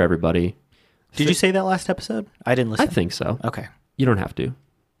 Happy New Year, everybody. Did you say that last episode? I didn't listen. I think so. Okay. You don't have to.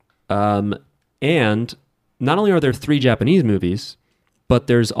 And not only are there 3 Japanese movies, but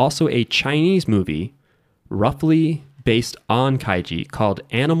there's also a Chinese movie roughly based on Kaiji called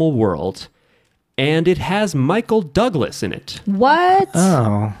Animal World, and it has Michael Douglas in it, What?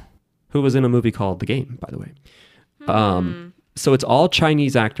 Oh. who was in a movie called The Game, by the way. So it's all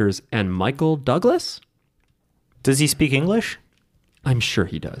Chinese actors and Michael Douglas? Does he speak English? I'm sure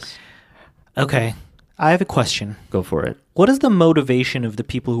he does. Okay. I have a question. Go for it. What is the motivation of the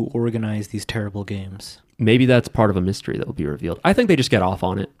people who organize these terrible games? Maybe that's part of a mystery that will be revealed. I think they just get off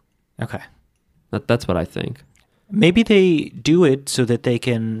on it. Okay. That's what I think. Maybe they do it so that they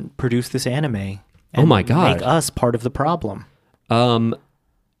can produce this anime. And Oh my God. Make us part of the problem.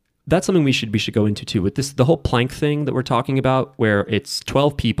 That's something we should go into too. With this, the whole plank thing that we're talking about, where it's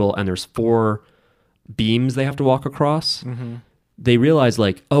 12 people and there's 4 beams they have to walk across. They realize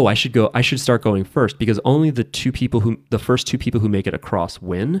like, oh, I should start going first because only the first 2 people who make it across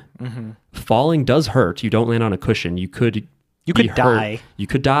win. Falling does hurt. You don't land on a cushion. You could be hurt. die. You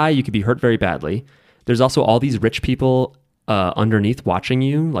could die. You could be hurt very badly. There's also all these rich people underneath watching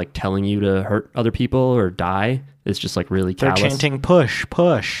you, like telling you to hurt other people or die. It's just like really They're callous. chanting push,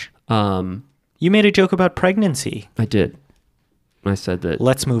 push. You made a joke about pregnancy. I did. I said that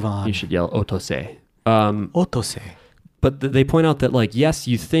Let's move on. you should yell otose. Otose. But they point out that, like, yes,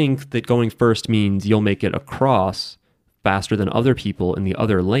 you think that going first means you'll make it across faster than other people in the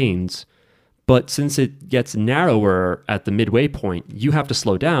other lanes. But since it gets narrower at the midway point, you have to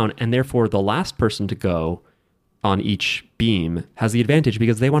slow down. And therefore, the last person to go on each beam has the advantage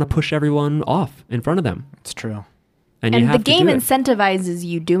because they want to push everyone off in front of them. It's true. And you And have the to game do it. incentivizes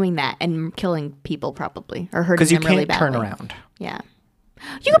you doing that and killing people probably or hurting Because you them really can't badly. turn around. Yeah.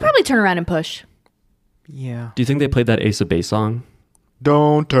 You could probably turn around and push. Yeah. Do you think they played that Ace of Base song?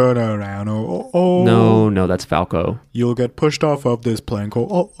 Don't turn around, oh. No, that's Falco. You'll get pushed off of this plank,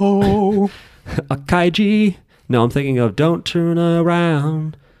 oh. A Kaiji. No, I'm thinking of Don't Turn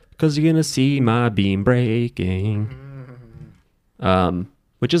Around, because you're going to see my beam breaking.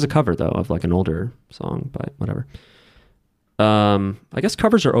 Which is a cover, though, of like an older song, but whatever. I guess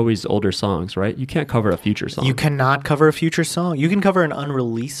covers are always older songs, right? You can't cover a future song. You cannot cover a future song. You can cover an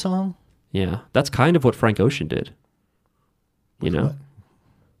unreleased song. Yeah, that's kind of what Frank Ocean did. You know? What?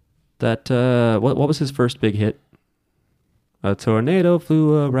 That, what was his first big hit? A tornado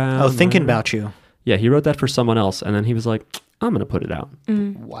flew around. Oh, Thinking About You. Yeah, he wrote that for someone else, and then he was like, I'm going to put it out.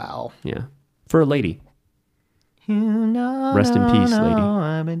 Wow. Yeah. For a lady. No, Rest in peace, lady.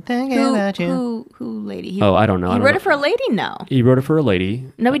 I've been thinking about you. Who lady? He, Oh, I don't know. I he don't wrote know. it for a lady? No. He wrote it for a lady.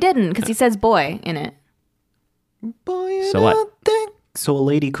 No, he didn't because he says boy in it. Boy, you So what? don't think- So a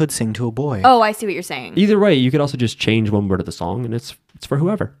lady could sing to a boy. Oh, I see what you're saying. Either way, you could also just change one word of the song, and it's for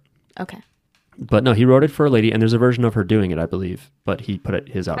whoever. Okay. But no, he wrote it for a lady, and there's a version of her doing it, I believe. But he put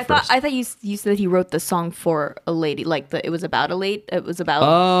his out I first. thought you said he wrote the song for a lady, like it was about a lady. It was about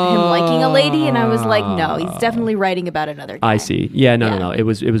him liking a lady, and I was like, no, he's definitely writing about another guy. I see. Yeah, Yeah. no. It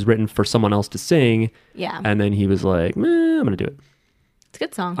was written for someone else to sing, Yeah, and then he was like, I'm gonna do it. it's a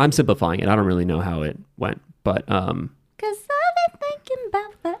good song. I'm simplifying it. I don't really know how it went, but Because I've been thinking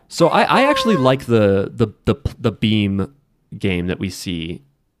about that. so I actually like the beam game that we see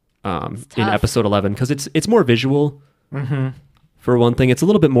in tough. episode 11 because it's more visual. Mm-hmm. For one thing, it's a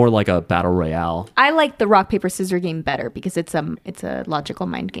little bit more like a battle royale. I like the rock paper scissors game better because it's a logical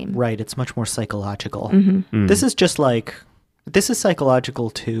mind game. Right, it's much more psychological. Mm. This is just like, this is psychological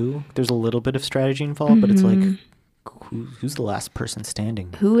too. There's a little bit of strategy involved, but it's like, who's the last person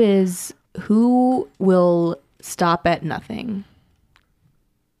standing? Who will stop at nothing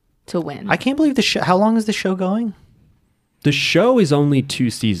to win? I can't believe the show. How long is the show going? The show is only 2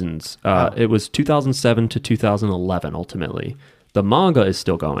 seasons. It was 2007 to 2011 ultimately. The manga is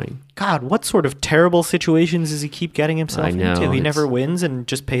still going. God, what sort of terrible situations does he keep getting himself I know, into? He it's- never wins and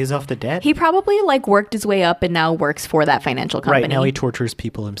just pays off the debt. He probably like worked his way up and now works for that financial company. Right now, he tortures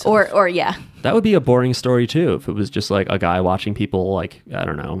people himself. or yeah. That would be a boring story too if it was just like a guy watching people like, I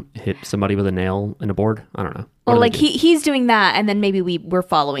don't know, hit somebody with a nail in a board. I don't know. What Or do they like do? he's doing that and then maybe we're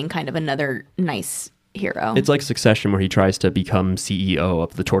following kind of another nice hero. It's like Succession where he tries to become CEO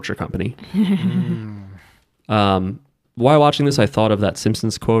of the torture company. While watching this, I thought of that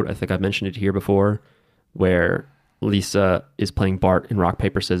Simpsons quote. I think I've mentioned it here before, where Lisa is playing Bart in Rock,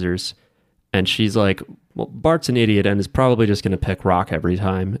 Paper, Scissors. And she's like, well, Bart's an idiot and is probably just going to pick rock every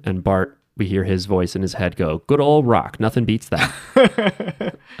time. And Bart we hear his voice in his head go, "Good old Rock, nothing beats that."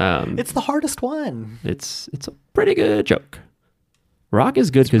 It's the hardest one. It's a pretty good joke. Rock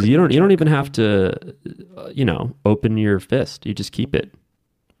is good because you don't even have to, open your fist. You just keep it.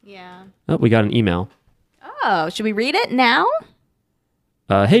 Yeah. Oh, we got an email. Oh, should we read it now?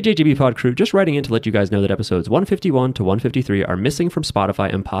 Hey, JJB Pod crew, just writing in to let you guys know that episodes 151 to 153 are missing from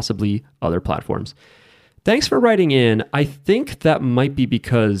Spotify and possibly other platforms. Thanks for writing in. I think that might be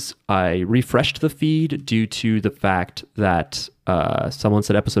because I refreshed the feed due to the fact that someone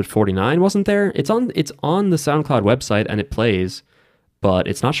said episode 49 wasn't there. It's on the SoundCloud website and it plays, but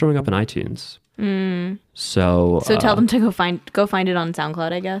it's not showing up in iTunes. So tell them to go find it on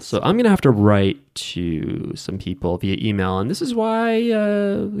SoundCloud, I guess. So I'm going to have to write to some people via email, and this is why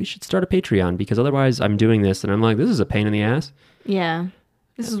we should start a Patreon, because otherwise I'm doing this and I'm like, this is a pain in the ass. Yeah.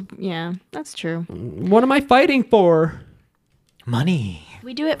 That's true. What am I fighting for? Money.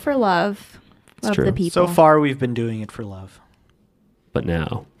 We do it for love. Love true. the people. So far, we've been doing it for love. But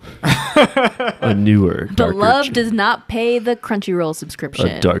now, a newer, But darker love ch- does not pay the Crunchyroll subscription.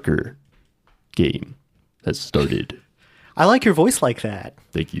 a darker game has started. I like your voice like that.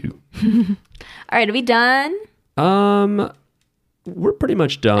 Thank you. All right, are we done? We're pretty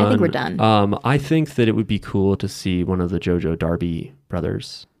much done. I think we're done. I think that it would be cool to see one of the JoJo Darby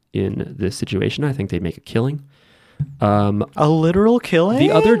brothers in this situation. I think they'd make a killing. A literal killing?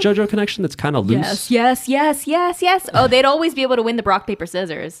 The other JoJo connection that's kind of loose. Yes. Oh, they'd always be able to win the rock, paper,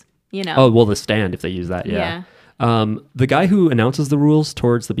 scissors. Oh, well, the stand, if they use that, yeah. The guy who announces the rules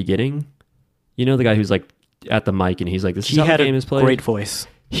towards the beginning, the guy who's like at the mic and he's like, this is how the game is played. Great voice.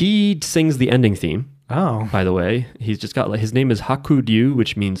 He sings the ending theme. Oh. By the way, he's just got his name is Haku Ryu,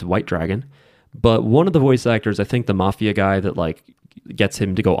 which means white dragon. But one of the voice actors, I think the mafia guy that gets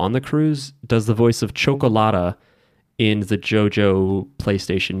him to go on the cruise, does the voice of Chocolata in the JoJo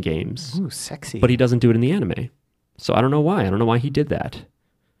PlayStation games. Ooh, sexy. But he doesn't do it in the anime. So I don't know why. I don't know why he did that.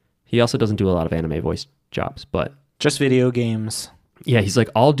 He also doesn't do a lot of anime voice jobs, but just video games. Yeah, he's like,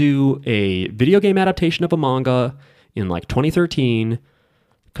 I'll do a video game adaptation of a manga in 2013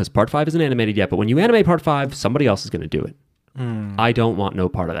 because part 5 isn't animated yet, but when you animate part 5, somebody else is going to do it. I don't want no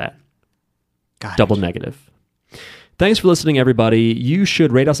part of that. Got Double it. negative. Thanks for listening, everybody. You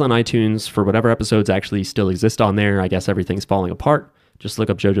should rate us on iTunes for whatever episodes actually still exist on there. I guess everything's falling apart. Just look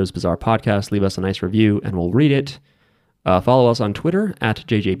up JoJo's Bizarre Podcast, leave us a nice review, and we'll read it. Follow us on Twitter at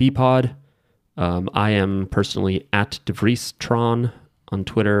JJBpod. I am personally at DeVriestron on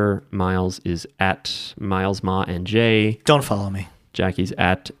Twitter. Miles is at MilesMaNJ. Don't follow me. Jackie's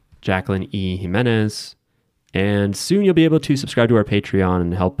at Jacqueline E. Jimenez. And soon you'll be able to subscribe to our Patreon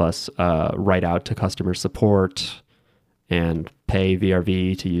and help us write out to customer support and pay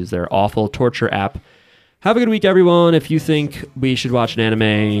VRV to use their awful torture app. Have a good week, everyone. If you think we should watch an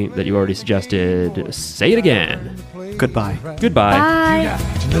anime that you already suggested, say it again. Goodbye. Goodbye. Bye.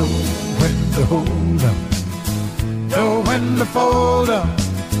 Got to know when to hold up, know when to fold up,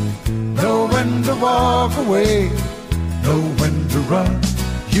 know when to walk away, know when to run.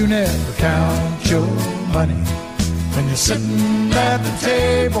 You never count your money. When you're sitting at the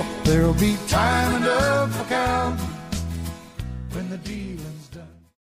table, there'll be time enough for counting. When the deal